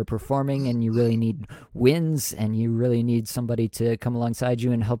that are underperforming and you really need wins and you really need somebody to come alongside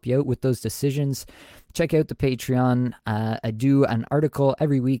you and help you out with those decisions, check out the Patreon. I do an article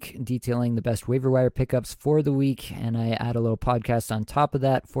every week detailing the best waiver wire pickups for the week, and I add a little podcast on top of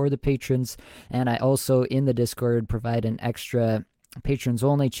that for the patrons. And I also, in the Discord, provide an extra patrons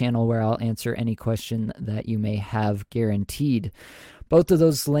only channel where I'll answer any question that you may have, guaranteed. Both of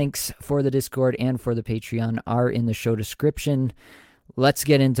those links for the Discord and for the Patreon are in the show description. Let's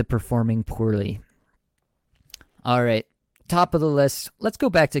get into performing poorly. All right. Top of the list, let's go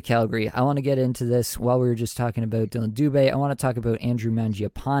back to Calgary. I want to get into this while we were just talking about Dylan Dubé. I want to talk about Andrew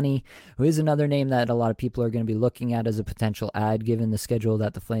Mangiapane, who is another name that a lot of people are going to be looking at as a potential add given the schedule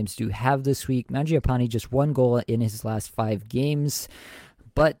that the Flames do have this week. Mangiapane just 1 goal in his last 5 games,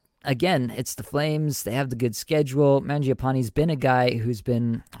 but again, it's the Flames. They have the good schedule. Mangiapane's been a guy who's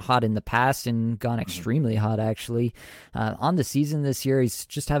been hot in the past and gone extremely hot, actually. On the season this year, he's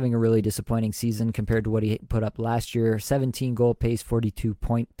just having a really disappointing season compared to what he put up last year. 17 goal pace, 42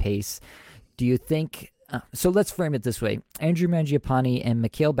 point pace. Do you think... so let's frame it this way. Andrew Mangiapane and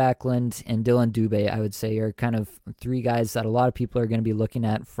Mikael Backlund and Dylan Dubé, I would say, are kind of 3 guys that a lot of people are going to be looking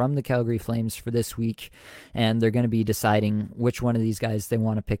at from the Calgary Flames for this week, and they're going to be deciding which one of these guys they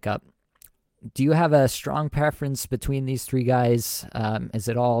want to pick up. Do you have a strong preference between these 3 guys? Is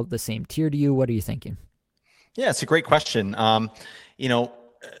it all the same tier to you? What are you thinking? Yeah, it's a great question.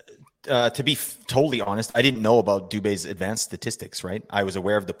 To be totally honest, I didn't know about Dubé's advanced statistics, right? I was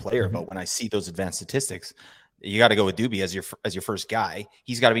aware of the player, but when I see those advanced statistics, you got to go with Dubé as your first guy.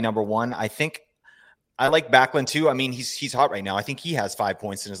 He's got to be number 1. I think I like Backlund too. I mean, he's hot right now. I think he has 5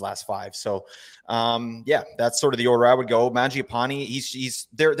 points in his last 5. So, that's sort of the order I would go. Mangiapane,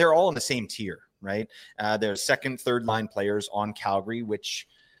 they're all in the same tier, right? They're second, third line players on Calgary, which,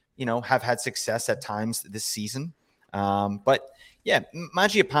 have had success at times this season. But yeah,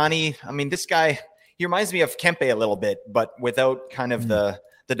 Mangiapane, I mean, this guy, he reminds me of Kempe a little bit, but without kind of the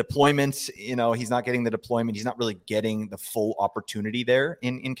deployment. He's not getting the deployment. He's not really getting the full opportunity there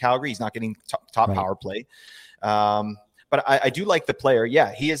in Calgary. He's not getting top right. Power play. But I do like the player.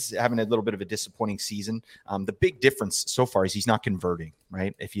 Yeah, he is having a little bit of a disappointing season. The big difference so far is he's not converting,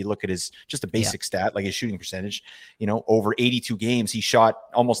 right? If you look at just a basic stat, like his shooting percentage, over 82 games, he shot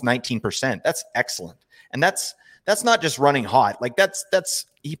almost 19%. That's excellent. And that's not just running hot. Like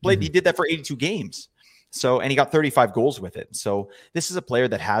he did that for 82 games. So, and he got 35 goals with it. So this is a player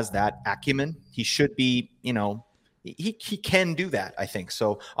that has that acumen. He should be, he can do that, I think.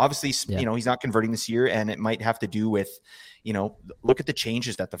 So obviously, Yeah. he's not converting this year, and it might have to do with, look at the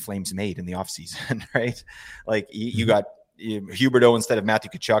changes that the Flames made in the offseason, right? Like you got Huberdeau instead of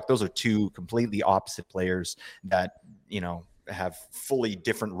Matthew Tkachuk. Those are two completely opposite players that, have fully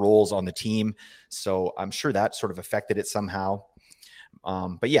different roles on the team. So I'm sure that sort of affected it somehow.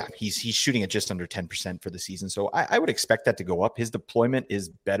 But yeah, he's shooting at just under 10% for the season. So I would expect that to go up. His deployment is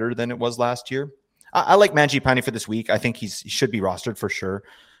better than it was last year. I like Mangiapane for this week. I think he should be rostered for sure,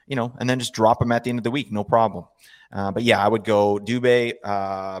 and then just drop him at the end of the week. No problem. But yeah, I would go Dubé,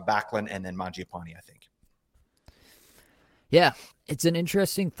 Backlund, and then Mangiapane, I think. Yeah, it's an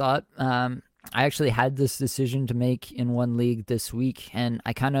interesting thought. I actually had this decision to make in one league this week, and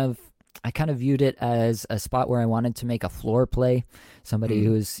I kind of viewed it as a spot where I wanted to make a floor play, somebody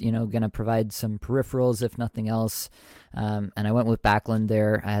who's, going to provide some peripherals, if nothing else. And I went with Backlund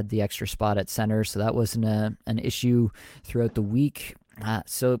there. I had the extra spot at center, so that wasn't an issue throughout the week.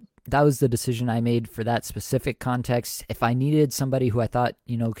 So that was the decision I made for that specific context. If I needed somebody who I thought,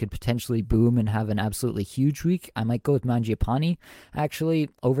 could potentially boom and have an absolutely huge week, I might go with Mangiapane. Actually,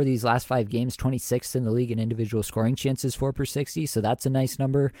 over these last 5 games, 26th in the league in individual scoring chances, 4/60. So that's a nice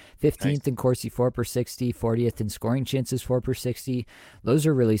number. 15th in Corsi, 4/60. 40th in scoring chances, 4/60. Those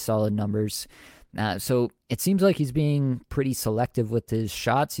are really solid numbers. So it seems like he's being pretty selective with his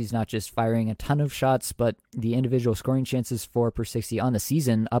shots. He's not just firing a ton of shots, but the individual scoring chances 4/60 on the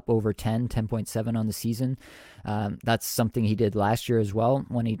season, up over 10.7 on the season. That's something he did last year as well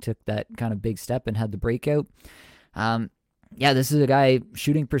when he took that kind of big step and had the breakout. Yeah, this is a guy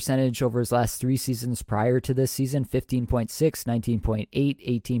shooting percentage over his last 3 seasons prior to this season, 15.6, 19.8,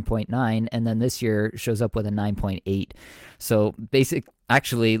 18.9, and then this year shows up with a 9.8. So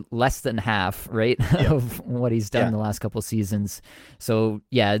actually less than half, right, of what he's done the last couple seasons. So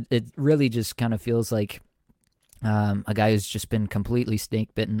yeah, it really just kind of feels like a guy who's just been completely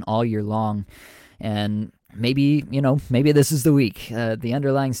snake bitten all year long. And maybe this is the week. The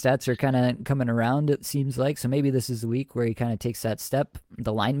underlying stats are kind of coming around, it seems like. So maybe this is the week where he kind of takes that step.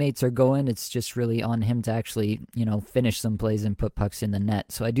 The line mates are going. It's just really on him to actually, finish some plays and put pucks in the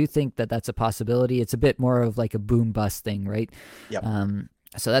net. So I do think that that's a possibility. It's a bit more of like a boom bust thing, right? Yep.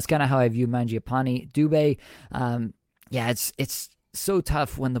 So that's kind of how I view Mangiapane. Dubé, it's so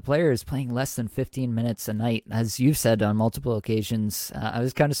tough when the player is playing less than 15 minutes a night, as you've said on multiple occasions. I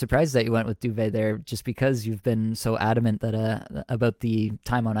was kind of surprised that you went with Dubé there, just because you've been so adamant that about the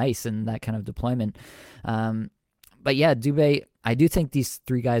time on ice and that kind of deployment. But yeah, Dubé, I do think these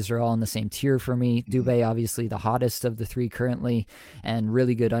 3 guys are all in the same tier for me. Dubé, obviously the hottest of the 3 currently, and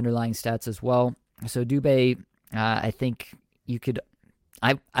really good underlying stats as well. So Dubé, I think you could.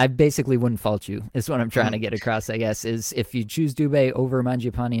 I basically wouldn't fault you, is what I'm trying to get across, I guess, is if you choose Dubé over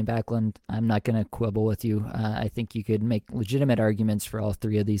Mangiapane and Backlund, I'm not going to quibble with you. I think you could make legitimate arguments for all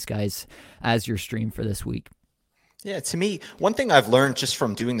 3 of these guys as your stream for this week. Yeah, to me, one thing I've learned just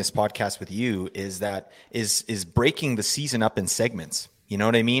from doing this podcast with you is that is breaking the season up in segments. You know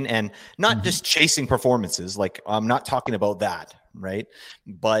what I mean? And not just chasing performances. Like, I'm not talking about that, right?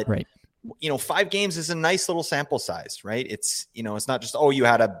 But 5 games is a nice little sample size, right? It's, it's not just, you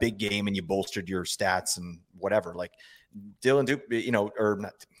had a big game and you bolstered your stats and whatever. Like Dylan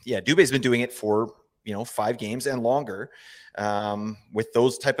Dubé's been doing it for, 5 games and longer with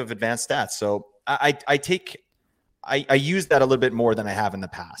those type of advanced stats. So I use that a little bit more than I have in the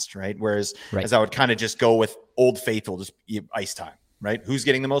past, right? Whereas as I would kind of just go with old faithful, just ice time, right? Who's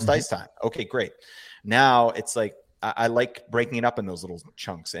getting the most ice time? Okay, great. Now it's like, I like breaking it up in those little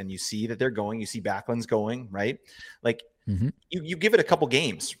chunks, and you see that they're going. You see Backlund's going, right? Like you give it a couple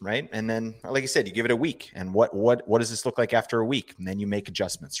games, right? And then, like I said, you give it a week. And what does this look like after a week? And then you make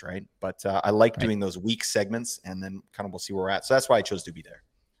adjustments, right? But I like doing those week segments, and then kind of we'll see where we're at. So that's why I chose Doobie there.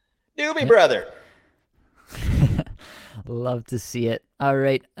 Doobie, brother. Love to see it. All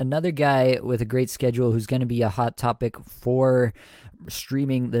right, another guy with a great schedule who's going to be a hot topic for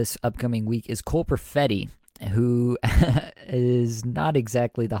streaming this upcoming week is Cole Perfetti, who is not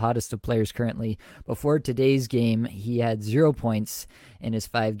exactly the hottest of players currently. Before today's game, he had 0 points in his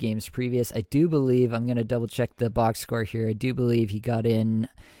 5 games previous. I do believe, I'm going to double check the box score here. I do believe he got in.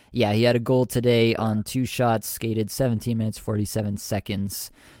 Yeah, he had a goal today on 2 shots, skated 17 minutes, 47 seconds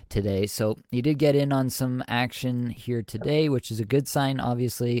today. So he did get in on some action here today, which is a good sign.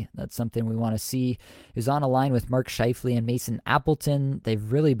 Obviously, that's something we want to see. He was on a line with Mark Scheifele and Mason Appleton.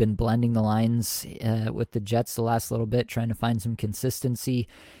 They've really been blending the lines with the Jets the last little bit, trying to find some consistency.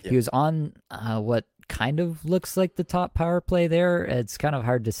 Yep. He was on what kind of looks like the top power play there. It's kind of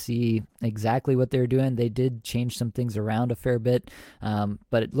hard to see exactly what they're doing. They did change some things around a fair bit,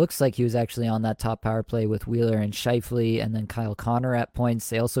 but it looks like he was actually on that top power play with Wheeler and Scheifele and then Kyle Connor at points.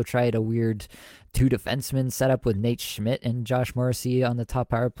 They also tried a weird two defensemen setup with Nate Schmidt and Josh Morrissey on the top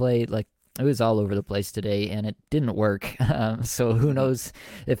power play. Like, it was all over the place today, and it didn't work. So who knows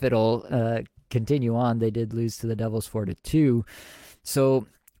if it'll continue on. They did lose to the Devils 4-2. So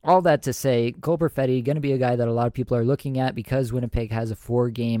all that to say, Cole Perfetti going to be a guy that a lot of people are looking at because Winnipeg has a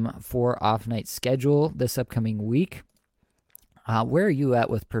 4-game, 4-off-night schedule this upcoming week. Where are you at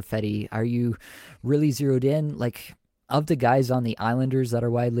with Perfetti? Are you really zeroed in? Like, of the guys on the Islanders that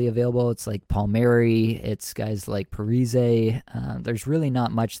are widely available, it's like Palmieri, it's guys like Parise. There's really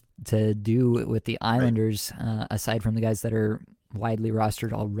not much to do with the Islanders aside from the guys that are widely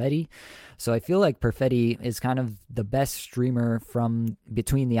rostered already. So I feel like Perfetti is kind of the best streamer from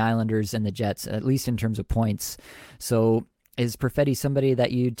between the Islanders and the Jets, at least in terms of points. So is Perfetti somebody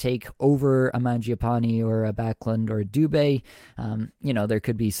that you'd take over a Mangiapane or a Backlund or a Dubé? There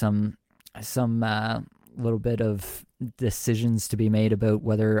could be some little bit of decisions to be made about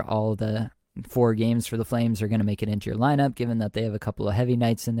whether all the 4 games for the Flames are going to make it into your lineup, given that they have a couple of heavy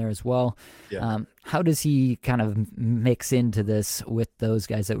nights in there as well. Yeah. How does he kind of mix into this with those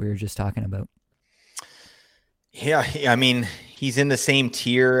guys that we were just talking about? Yeah, I mean, he's in the same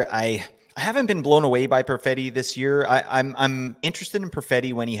tier. I haven't been blown away by Perfetti this year. I'm interested in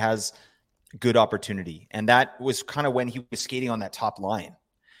Perfetti when he has good opportunity, and that was kind of when he was skating on that top line,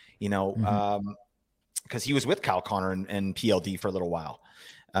 because he was with Kyle Connor and PLD for a little while.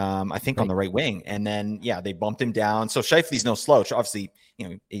 I think on the right wing. And then, they bumped him down. So Scheifele's no slouch. Obviously,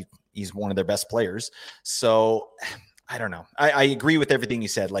 he's one of their best players. So I don't know. I agree with everything you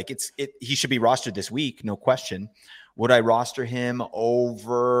said. Like he should be rostered this week. No question. Would I roster him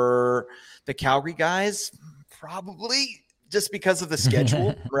over the Calgary guys? Probably, just because of the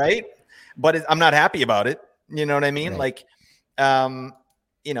schedule. Right. But I'm not happy about it. You know what I mean? Right.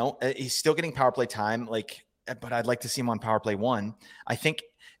 Like, he's still getting power play time. Like, but I'd like to see him on power play 1. I think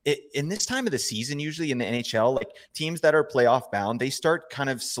in this time of the season, usually in the NHL, like teams that are playoff bound, they start kind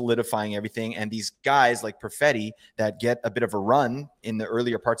of solidifying everything. And these guys like Perfetti that get a bit of a run in the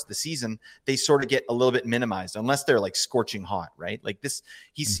earlier parts of the season, they sort of get a little bit minimized unless they're like scorching hot, right? Like this,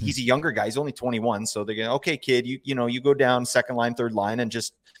 he's a younger guy. He's only 21. So they're going to, okay, kid, you go down second line, third line, and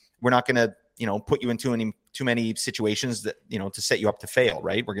just, we're not going to, put you into too many situations that, to set you up to fail,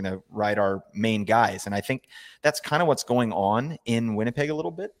 right? We're going to ride our main guys. And I think that's kind of what's going on in Winnipeg a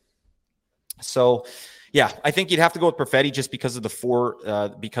little bit. So, yeah, I think you'd have to go with Perfetti just because of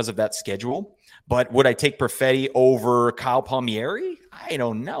because of that schedule. But would I take Perfetti over Kyle Palmieri? I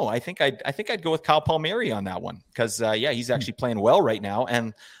don't know. I think I'd go with Kyle Palmieri on that one because, he's actually playing well right now.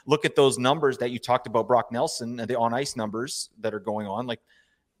 And look at those numbers that you talked about, Brock Nelson, the on ice numbers that are going on. Like,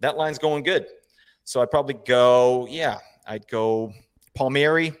 that line's going good. So I'd probably go, I'd go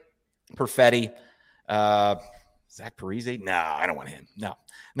Palmieri, Perfetti, Zach Parise. No, I don't want him. No. And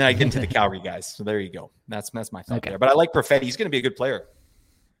then I get into the Calgary guys. So there you go. That's my thought there. But I like Perfetti. He's going to be a good player.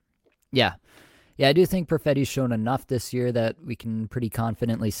 Yeah. Yeah, I do think Perfetti's shown enough this year that we can pretty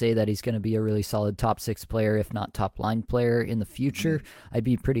confidently say that he's going to be a really solid top 6 player, if not top line player in the future. Mm-hmm. I'd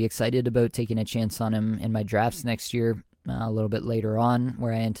be pretty excited about taking a chance on him in my drafts next year. A little bit later on,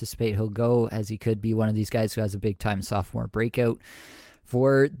 where I anticipate he'll go, as he could be one of these guys who has a big time sophomore breakout.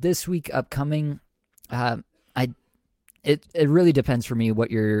 For this week upcoming, it really depends for me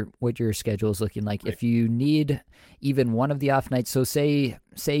what your schedule is looking like. Right. If you need even one of the off nights, so say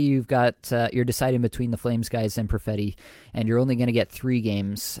you've got you're deciding between the Flames guys and Perfetti, and you're only going to get 3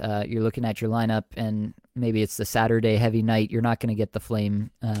 games. You're looking at your lineup, and maybe it's the Saturday heavy night. You're not going to get the Flame.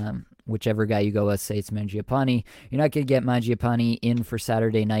 Whichever guy you go with, say it's Mangiapane. You're not going to get Mangiapane in for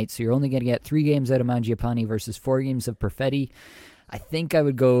Saturday night, so you're only going to get 3 games out of Mangiapane versus 4 games of Perfetti. I think I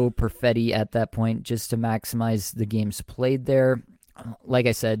would go Perfetti at that point just to maximize the games played there. Like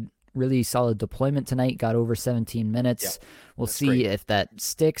I said, really solid deployment tonight, got over 17 minutes. Yep. We'll see if that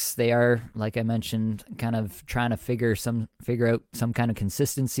sticks. They are, like I mentioned, kind of trying to figure out some kind of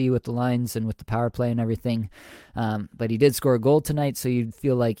consistency with the lines and with the power play and everything. But he did score a goal tonight, so you'd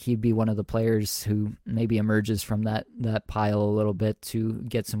feel like he'd be one of the players who maybe emerges from that pile a little bit to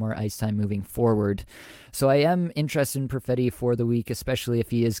get some more ice time moving forward. So I am interested in Perfetti for the week, especially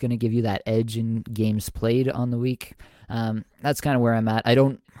if he is going to give you that edge in games played on the week. That's kind of where I'm at. I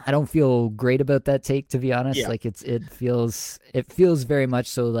don't feel great about that take, to be honest. Yeah. Like it feels very much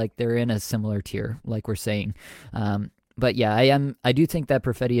so like they're in a similar tier, like we're saying. But yeah, I do think that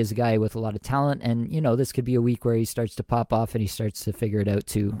Perfetti is a guy with a lot of talent, and this could be a week where he starts to pop off and he starts to figure it out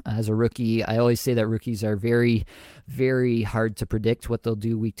too. As a rookie, I always say that rookies are very, very hard to predict what they'll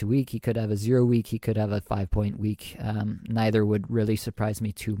do week to week. He could have a 0 week, he could have a 5-point week. Neither would really surprise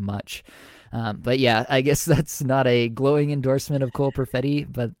me too much. But yeah, I guess that's not a glowing endorsement of Cole Perfetti,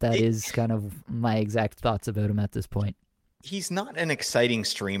 but that is kind of my exact thoughts about him at this point. He's not an exciting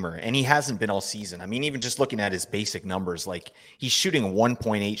streamer, and he hasn't been all season. I mean, even just looking at his basic numbers, like he's shooting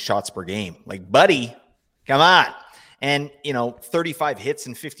 1.8 shots per game. Like, buddy, come on. And, 35 hits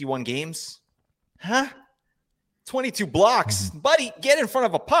in 51 games. Huh? 22 blocks. Buddy, get in front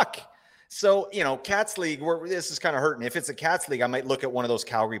of a puck. So, Cats League, where this is kind of hurting. If it's a Cats League, I might look at one of those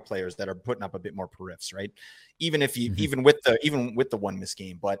Calgary players that are putting up a bit more periffs, right? Even if you, even with the one missed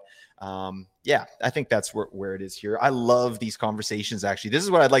game. But yeah, I think that's where it is here. I love these conversations. Actually, this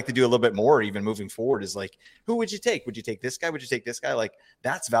is what I'd like to do a little bit more, even moving forward. Is like, who would you take? Would you take this guy? Would you take this guy? Like,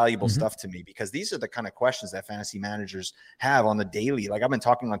 that's valuable stuff to me, because these are the kind of questions that fantasy managers have on the daily. Like, I've been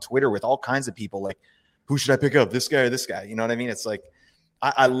talking on Twitter with all kinds of people. Like, who should I pick up? This guy or this guy? You know what I mean? It's like,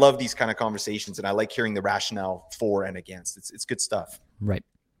 I love these kind of conversations, and I like hearing the rationale for and against. It's good stuff. Right.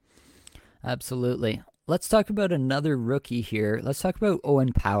 Absolutely. Let's talk about another rookie here. Let's talk about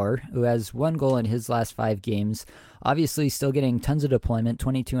Owen Power, who has 1 goal in his last 5 games. Obviously still getting tons of deployment,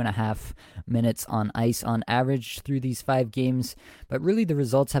 22.5 minutes on ice on average through these 5 games. But really the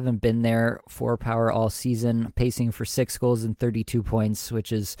results haven't been there for Power all season, pacing for 6 goals and 32 points,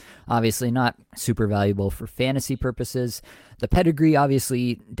 which is obviously not super valuable for fantasy purposes. The pedigree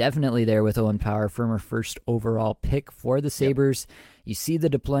obviously definitely there with Owen Power, former first overall pick for the Sabres. Yep. You see the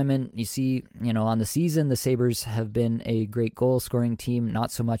deployment, you see, on the season, the Sabres have been a great goal-scoring team,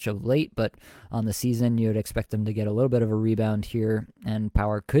 not so much of late, but on the season, you would expect them to get a little bit of a rebound here, and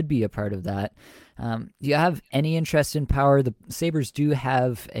Power could be a part of that. Do you have any interest in Power? The Sabres do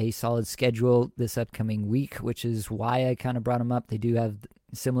have a solid schedule this upcoming week, which is why I kind of brought them up. They do have,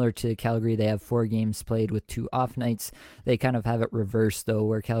 similar to Calgary, they have 4 games played with 2 off nights. They kind of have it reversed, though,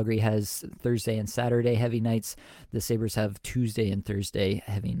 where Calgary has Thursday and Saturday heavy nights. The Sabres have Tuesday and Thursday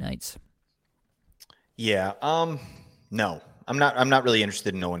heavy nights. Yeah. No, I'm not really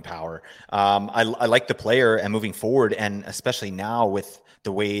interested in Owen Power. I like the player, and moving forward, and especially now with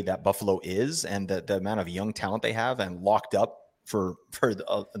the way that Buffalo is and the amount of young talent they have and locked up for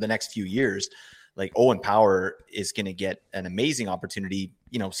the next few years, like Owen Power is going to get an amazing opportunity,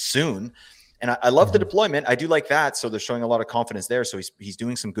 soon. And I love the deployment. I do like that. So they're showing a lot of confidence there. So he's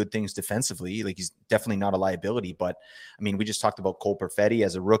doing some good things defensively. Like, he's definitely not a liability. But I mean, we just talked about Cole Perfetti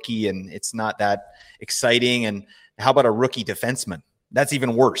as a rookie, and it's not that exciting. And how about a rookie defenseman? That's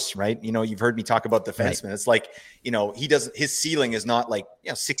even worse, right? You've heard me talk about defensemen. Right. It's like, his ceiling is not like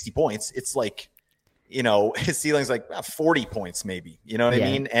 60 points. It's like, his ceiling's like 40 points, maybe, you know what I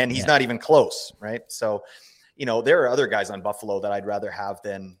mean? And he's not even close. Right. So, there are other guys on Buffalo that I'd rather have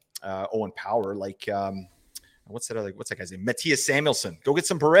than Owen Power. Like, what's that guy's name? Matthias Samuelsson. Go get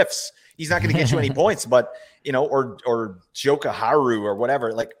some periffs. He's not going to get you any points, but, or Joka Haru or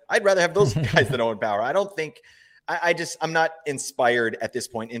whatever. Like, I'd rather have those guys than Owen Power. I don't think, I'm not inspired at this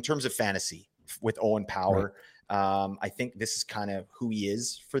point in terms of fantasy with Owen Power. Right. I think this is kind of who he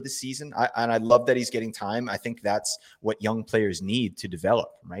is for the season. And I love that he's getting time. I think that's what young players need to develop,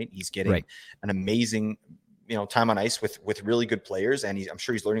 right? He's getting an amazing, time on ice with really good players. And I'm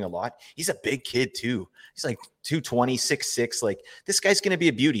sure he's learning a lot. He's a big kid too. He's like 220, 6'6". Like, this guy's going to be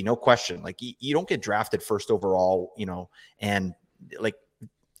a beauty. No question. Like, you don't get drafted first overall, and like,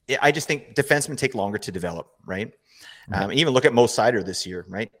 I just think defensemen take longer to develop, right? Even look at Mo Seider this year,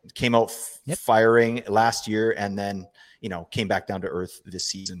 right? Came out firing last year, and then, came back down to earth this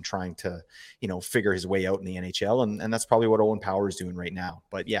season, trying to, figure his way out in the NHL. And that's probably what Owen Power is doing right now.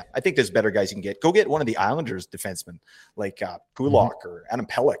 But yeah, I think there's better guys you can get. Go get one of the Islanders defensemen, like Pulock or Adam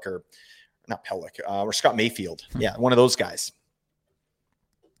Pelech, or not Pelech, or Scott Mayfield. Yeah, one of those guys.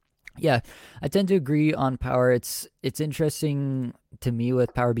 Yeah, I tend to agree on Power. It's interesting to me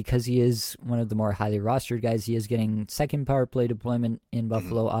with Power because he is one of the more highly rostered guys. He is getting second power play deployment in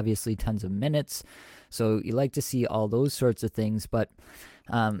Buffalo, obviously tons of minutes. So you like to see all those sorts of things. But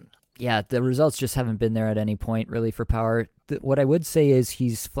yeah, the results just haven't been there at any point really for Power. What I would say is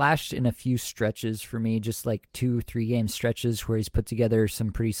he's flashed in a few stretches for me, just like 2-3 game stretches where he's put together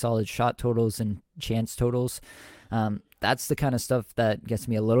some pretty solid shot totals and chance totals. That's the kind of stuff that gets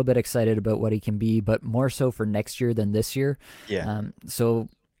me a little bit excited about what he can be, but more so for next year than this year. Yeah. So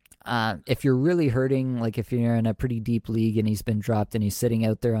if you're really hurting, like if you're in a pretty deep league and he's been dropped and he's sitting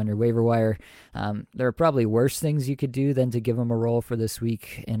out there on your waiver wire, there are probably worse things you could do than to give him a role for this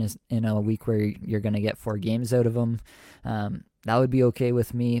week in a week where you're going to get 4 games out of him. That would be okay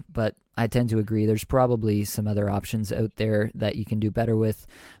with me, but I tend to agree. There's probably some other options out there that you can do better with.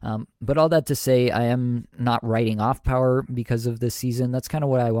 But all that to say, I am not writing off Power because of this season. That's kind of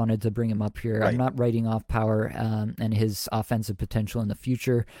what I wanted to bring him up here. Right. I'm not writing off Power and his offensive potential in the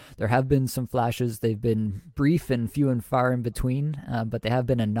future. There have been some flashes. They've been brief and few and far in between, but they have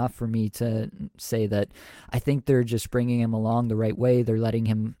been enough for me to say that I think they're just bringing him along the right way. They're letting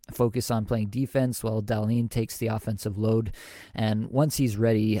him focus on playing defense while Dahlin takes the offensive load. And once he's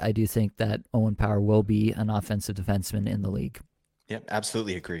ready, I do think that Owen Power will be an offensive defenseman in the league. Yeah,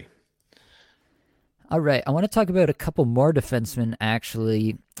 absolutely agree. All right, I want to talk about a couple more defensemen,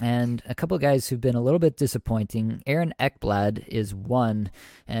 actually, and a couple guys who've been a little bit disappointing. Aaron Ekblad is one,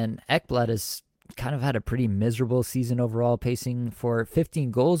 and Ekblad has kind of had a pretty miserable season overall, pacing for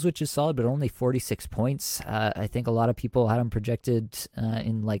 15 goals, which is solid, but only 46 points. I think a lot of people had him projected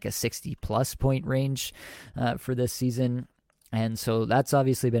in like a 60-plus point range for this season. And so that's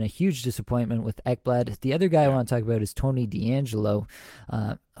obviously been a huge disappointment with Ekblad. The other guy I want to talk about is Tony DeAngelo.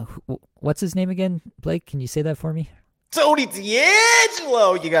 What's his name again, Blake? Can you say that for me? Tony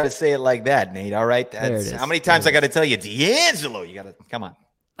DeAngelo. You got to say it like that, Nate. All right. How many times I got to tell you DeAngelo? You got to come on.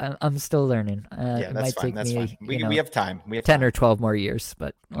 I'm still learning. Yeah, that's fine. That's fine. We have time. We have 10 time. or 12 more years,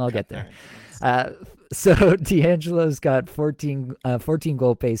 but I'll get there. So DeAngelo's got 14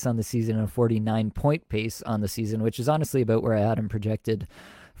 goal pace on the season and a 49 point pace on the season, which is honestly about where I had him projected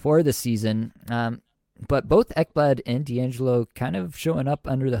for the season. But both Ekblad and DeAngelo kind of showing up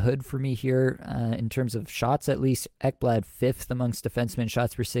under the hood for me here in terms of shots, at least. Ekblad 5th amongst defensemen,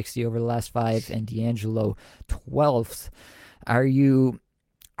 shots per 60 over the last 5, and DeAngelo 12th. Are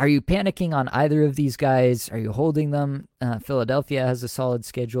you panicking on either of these guys? Are you holding them? Philadelphia has a solid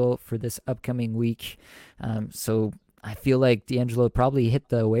schedule for this upcoming week. So I feel like DeAngelo probably hit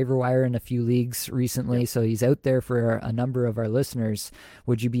the waiver wire in a few leagues recently, so he's out there for a number of our listeners.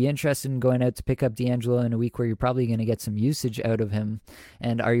 Would you be interested in going out to pick up DeAngelo in a week where you're probably going to get some usage out of him?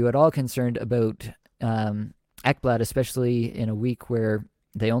 And are you at all concerned about Ekblad, especially in a week where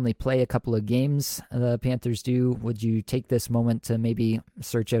they only play a couple of games, the Panthers do? Would you take this moment to maybe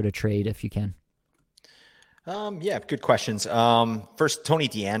search out a trade if you can? Yeah, good questions. First, Tony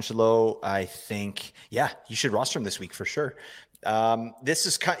DeAngelo, I think, you should roster him this week for sure. This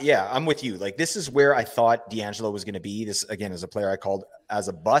is I'm with you. Like, this is where I thought DeAngelo was going to be. This, again, is a player I called as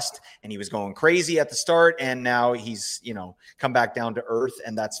a bust, and he was going crazy at the start, and now he's, come back down to earth,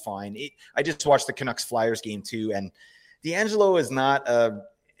 and that's fine. I just watched the Canucks Flyers game too, and DeAngelo is not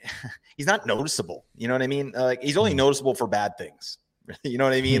he's not noticeable. You know what I mean? Like, he's only noticeable for bad things. You know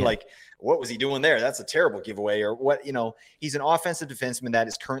what I mean? Yeah. Like, what was he doing there? That's a terrible giveaway. Or what, he's an offensive defenseman that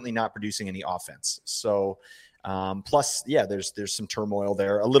is currently not producing any offense. So, plus, there's some turmoil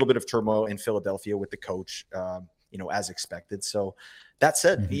there, a little bit of turmoil in Philadelphia with the coach, as expected. So that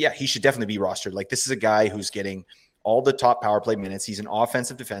said, he should definitely be rostered. Like, this is a guy who's getting all the top power play minutes. He's an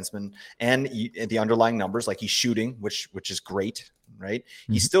offensive defenseman, and the underlying numbers, like, he's shooting, which is great, right?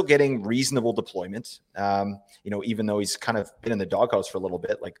 He's still getting reasonable deployment. Even though he's kind of been in the doghouse for a little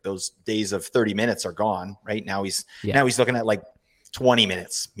bit, like, those days of 30 minutes are gone, right? Now he's looking at like 20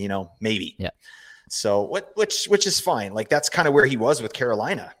 minutes, maybe. Yeah. So which is fine. Like, that's kind of where he was with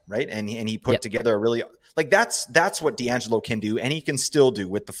Carolina, right? And he put together a really, like, that's what DeAngelo can do, and he can still do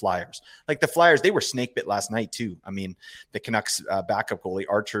with the Flyers. Like, the Flyers, they were snake bit last night too. I mean, the Canucks backup goalie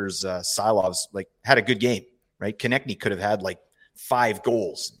Archer's Silovs, like, had a good game, right? Konechny could have had like 5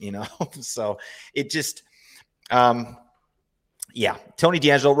 goals, So it just, Tony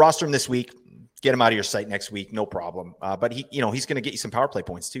DeAngelo, roster him this week. Get him out of your site next week, no problem. But he's going to get you some power play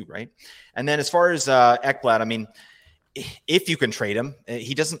points too, right? And then as far as Ekblad, I mean, if you can trade him,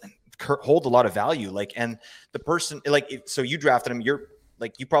 he doesn't hold a lot of value. Like, and the person, like, so you drafted him,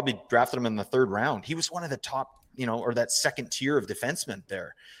 you probably drafted him in the 3rd round. He was one of the top, or that second tier of defensemen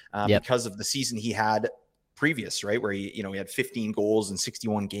there because of the season he had previous, right? Where he had 15 goals in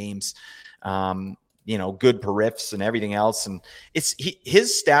 61 games, good per riffs and everything else. And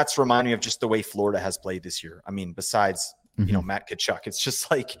his stats remind me of just the way Florida has played this year. I mean, besides, Matt Tkachuk, it's just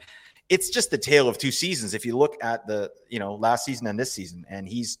like, it's just the tale of 2 seasons. If you look at the, last season and this season, and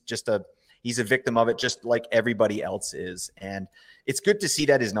he's a victim of it, just like everybody else is. And it's good to see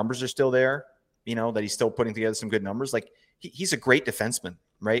that his numbers are still there, that he's still putting together some good numbers. Like, he's a great defenseman,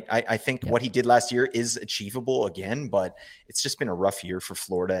 right? I think what he did last year is achievable again, but it's just been a rough year for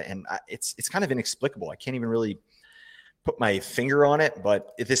Florida. And it's kind of inexplicable. I can't even really put my finger on it,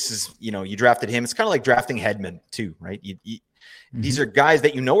 but if this is, you drafted him. It's kind of like drafting Hedman too, right? These are guys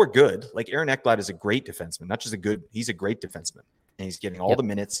that are good. Like Aaron Ekblad is a great defenseman, not just he's a great defenseman, and he's getting all the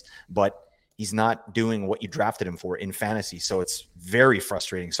minutes, but he's not doing what you drafted him for in fantasy. So it's very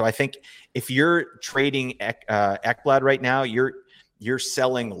frustrating. So I think if you're trading Ekblad right now, you're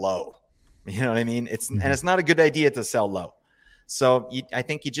selling low. You know what I mean? And it's not a good idea to sell low. So I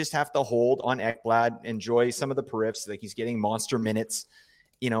think you just have to hold on Ekblad, enjoy some of the periffs. Like he's getting monster minutes.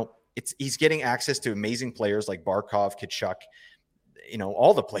 He's getting access to amazing players like Barkov, Tkachuk,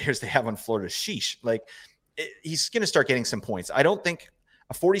 all the players they have on Florida. Sheesh. Like he's going to start getting some points. I don't think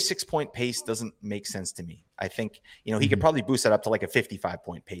a 46-point pace doesn't make sense to me. I think, he could probably boost that up to like a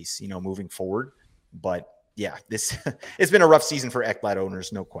 55-point pace, moving forward. But yeah, it's been a rough season for Ekblad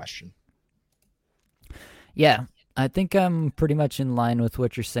owners, no question. Yeah, I think I'm pretty much in line with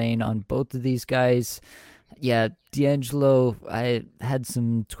what you're saying on both of these guys. Yeah, DeAngelo, I had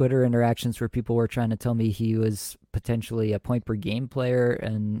some Twitter interactions where people were trying to tell me he was potentially a point per game player,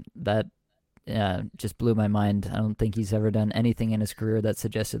 and that just blew my mind. I don't think he's ever done anything in his career that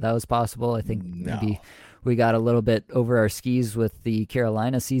suggested that was possible. I think maybe we got a little bit over our skis with the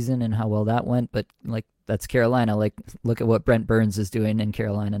Carolina season and how well that went, but like that's Carolina. Like look at what Brent Burns is doing in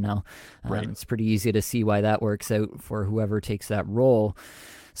Carolina now. Right. It's pretty easy to see why that works out for whoever takes that role.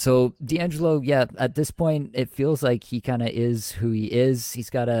 So DeAngelo, yeah, at this point, it feels like he kind of is who he is. He's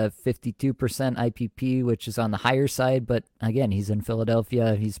got a 52% IPP, which is on the higher side. But again, he's in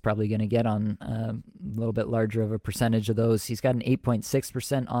Philadelphia. He's probably going to get on a little bit larger of a percentage of those. He's got an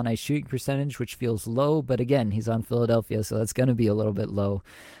 8.6% on-ice shooting percentage, which feels low. But again, he's on Philadelphia, so that's going to be a little bit low.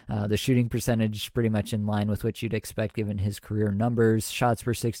 The shooting percentage pretty much in line with what you'd expect given his career numbers. Shots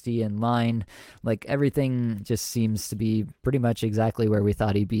per 60 in line. Like everything just seems to be pretty much exactly where we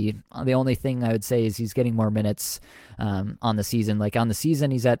thought he'd be. The only thing I would say is he's getting more minutes on the season. Like on the season,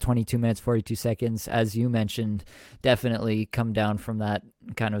 he's at 22 minutes, 42 seconds. As you mentioned, definitely come down from that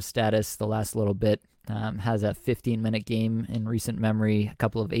kind of status the last little bit. Has a 15-minute game in recent memory, a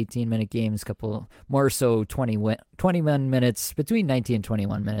couple of 18-minute games, a couple more so 21 minutes, between 19 and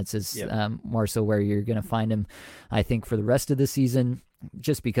 21 minutes is more so where you're going to find him, I think, for the rest of the season,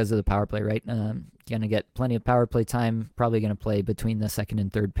 just because of the power play, right? Going to get plenty of power play time, probably going to play between the second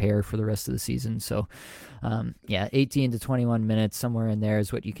and third pair for the rest of the season. So, 18 to 21 minutes, somewhere in there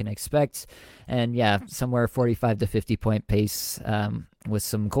is what you can expect. And yeah, somewhere 45 to 50 point pace with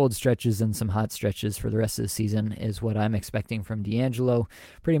some cold stretches and some hot stretches for the rest of the season is what I'm expecting from DeAngelo.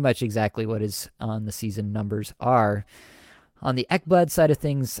 Pretty much exactly what his on the season numbers are. On the Ekblad side of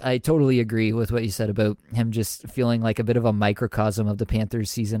things, I totally agree with what you said about him just feeling like a bit of a microcosm of the Panthers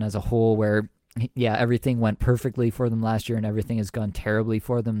season as a whole, where, yeah, everything went perfectly for them last year and everything has gone terribly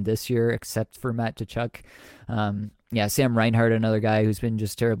for them this year, except for Matt Tkachuk. Sam Reinhart, another guy who's been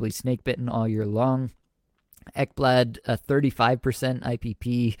just terribly snake-bitten all year long. Ekblad, a 35%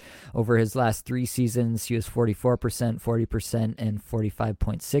 IPP over his last 3 seasons. He was 44%, 40%, and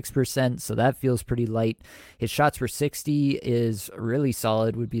 45.6%, so that feels pretty light. His shots per 60 is really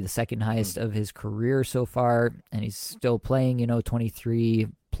solid, would be the second highest of his career so far, and he's still playing, 23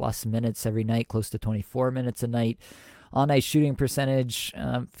 plus minutes every night, close to 24 minutes a night. On-ice shooting percentage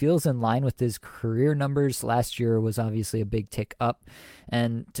feels in line with his career numbers. Last year was obviously a big tick up.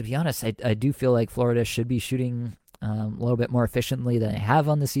 And to be honest, I do feel like Florida should be shooting a little bit more efficiently than they have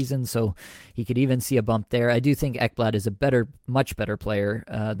on the season, so he could even see a bump there. I do think Ekblad is a much better player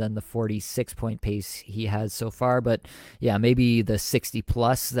than the 46-point pace he has so far, but yeah, maybe the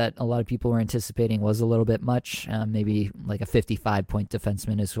 60-plus that a lot of people were anticipating was a little bit much. Maybe like a 55-point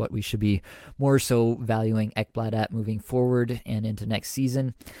defenseman is what we should be more so valuing Ekblad at moving forward and into next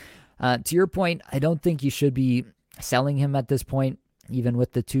season. To your point, I don't think you should be selling him at this point, even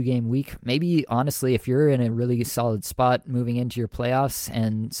with the 2-game week. Maybe, honestly, if you're in a really solid spot moving into your playoffs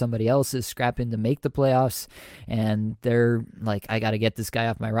and somebody else is scrapping to make the playoffs and they're like, I got to get this guy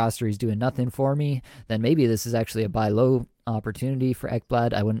off my roster, he's doing nothing for me, then maybe this is actually a buy low opportunity for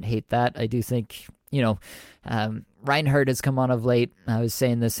Ekblad. I wouldn't hate that. I do think, Reinhart has come on of late. I was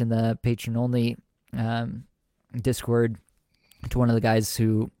saying this in the patron-only Discord to one of the guys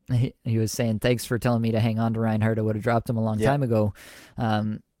who he was saying, thanks for telling me to hang on to Reinhart. I would have dropped him a long time ago.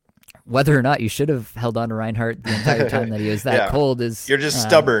 Whether or not you should have held on to Reinhart the entire time that he was that cold is... You're just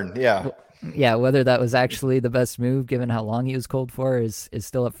stubborn, Yeah, whether that was actually the best move given how long he was cold for is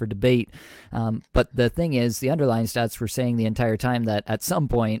still up for debate. But the thing is, the underlying stats were saying the entire time that at some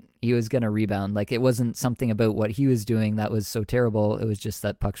point he was going to rebound. Like, it wasn't something about what he was doing that was so terrible. It was just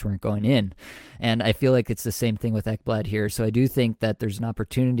that pucks weren't going in. And I feel like it's the same thing with Ekblad here. So I do think that there's an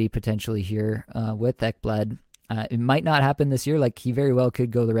opportunity potentially here with Ekblad It might not happen this year. Like, he very well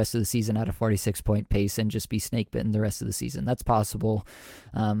could go the rest of the season at a 46-point pace and just be snake bitten the rest of the season. That's possible.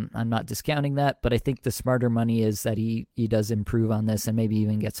 I'm not discounting that, but I think the smarter money is that he does improve on this and maybe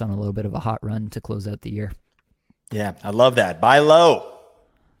even gets on a little bit of a hot run to close out the year. Yeah, I love that. Buy low.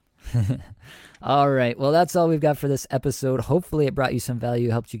 All right. Well, that's all we've got for this episode. Hopefully it brought you some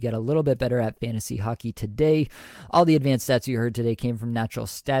value, helped you get a little bit better at fantasy hockey today. All the advanced stats you heard today came from Natural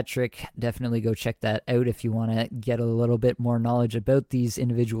Stat Trick. Definitely go check that out if you want to get a little bit more knowledge about these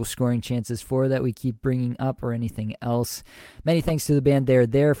individual scoring chances for that we keep bringing up or anything else. Many thanks to the band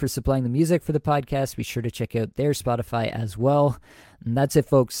There for supplying the music for the podcast. Be sure to check out their Spotify as well. And that's it,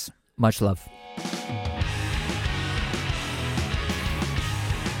 folks. Much love.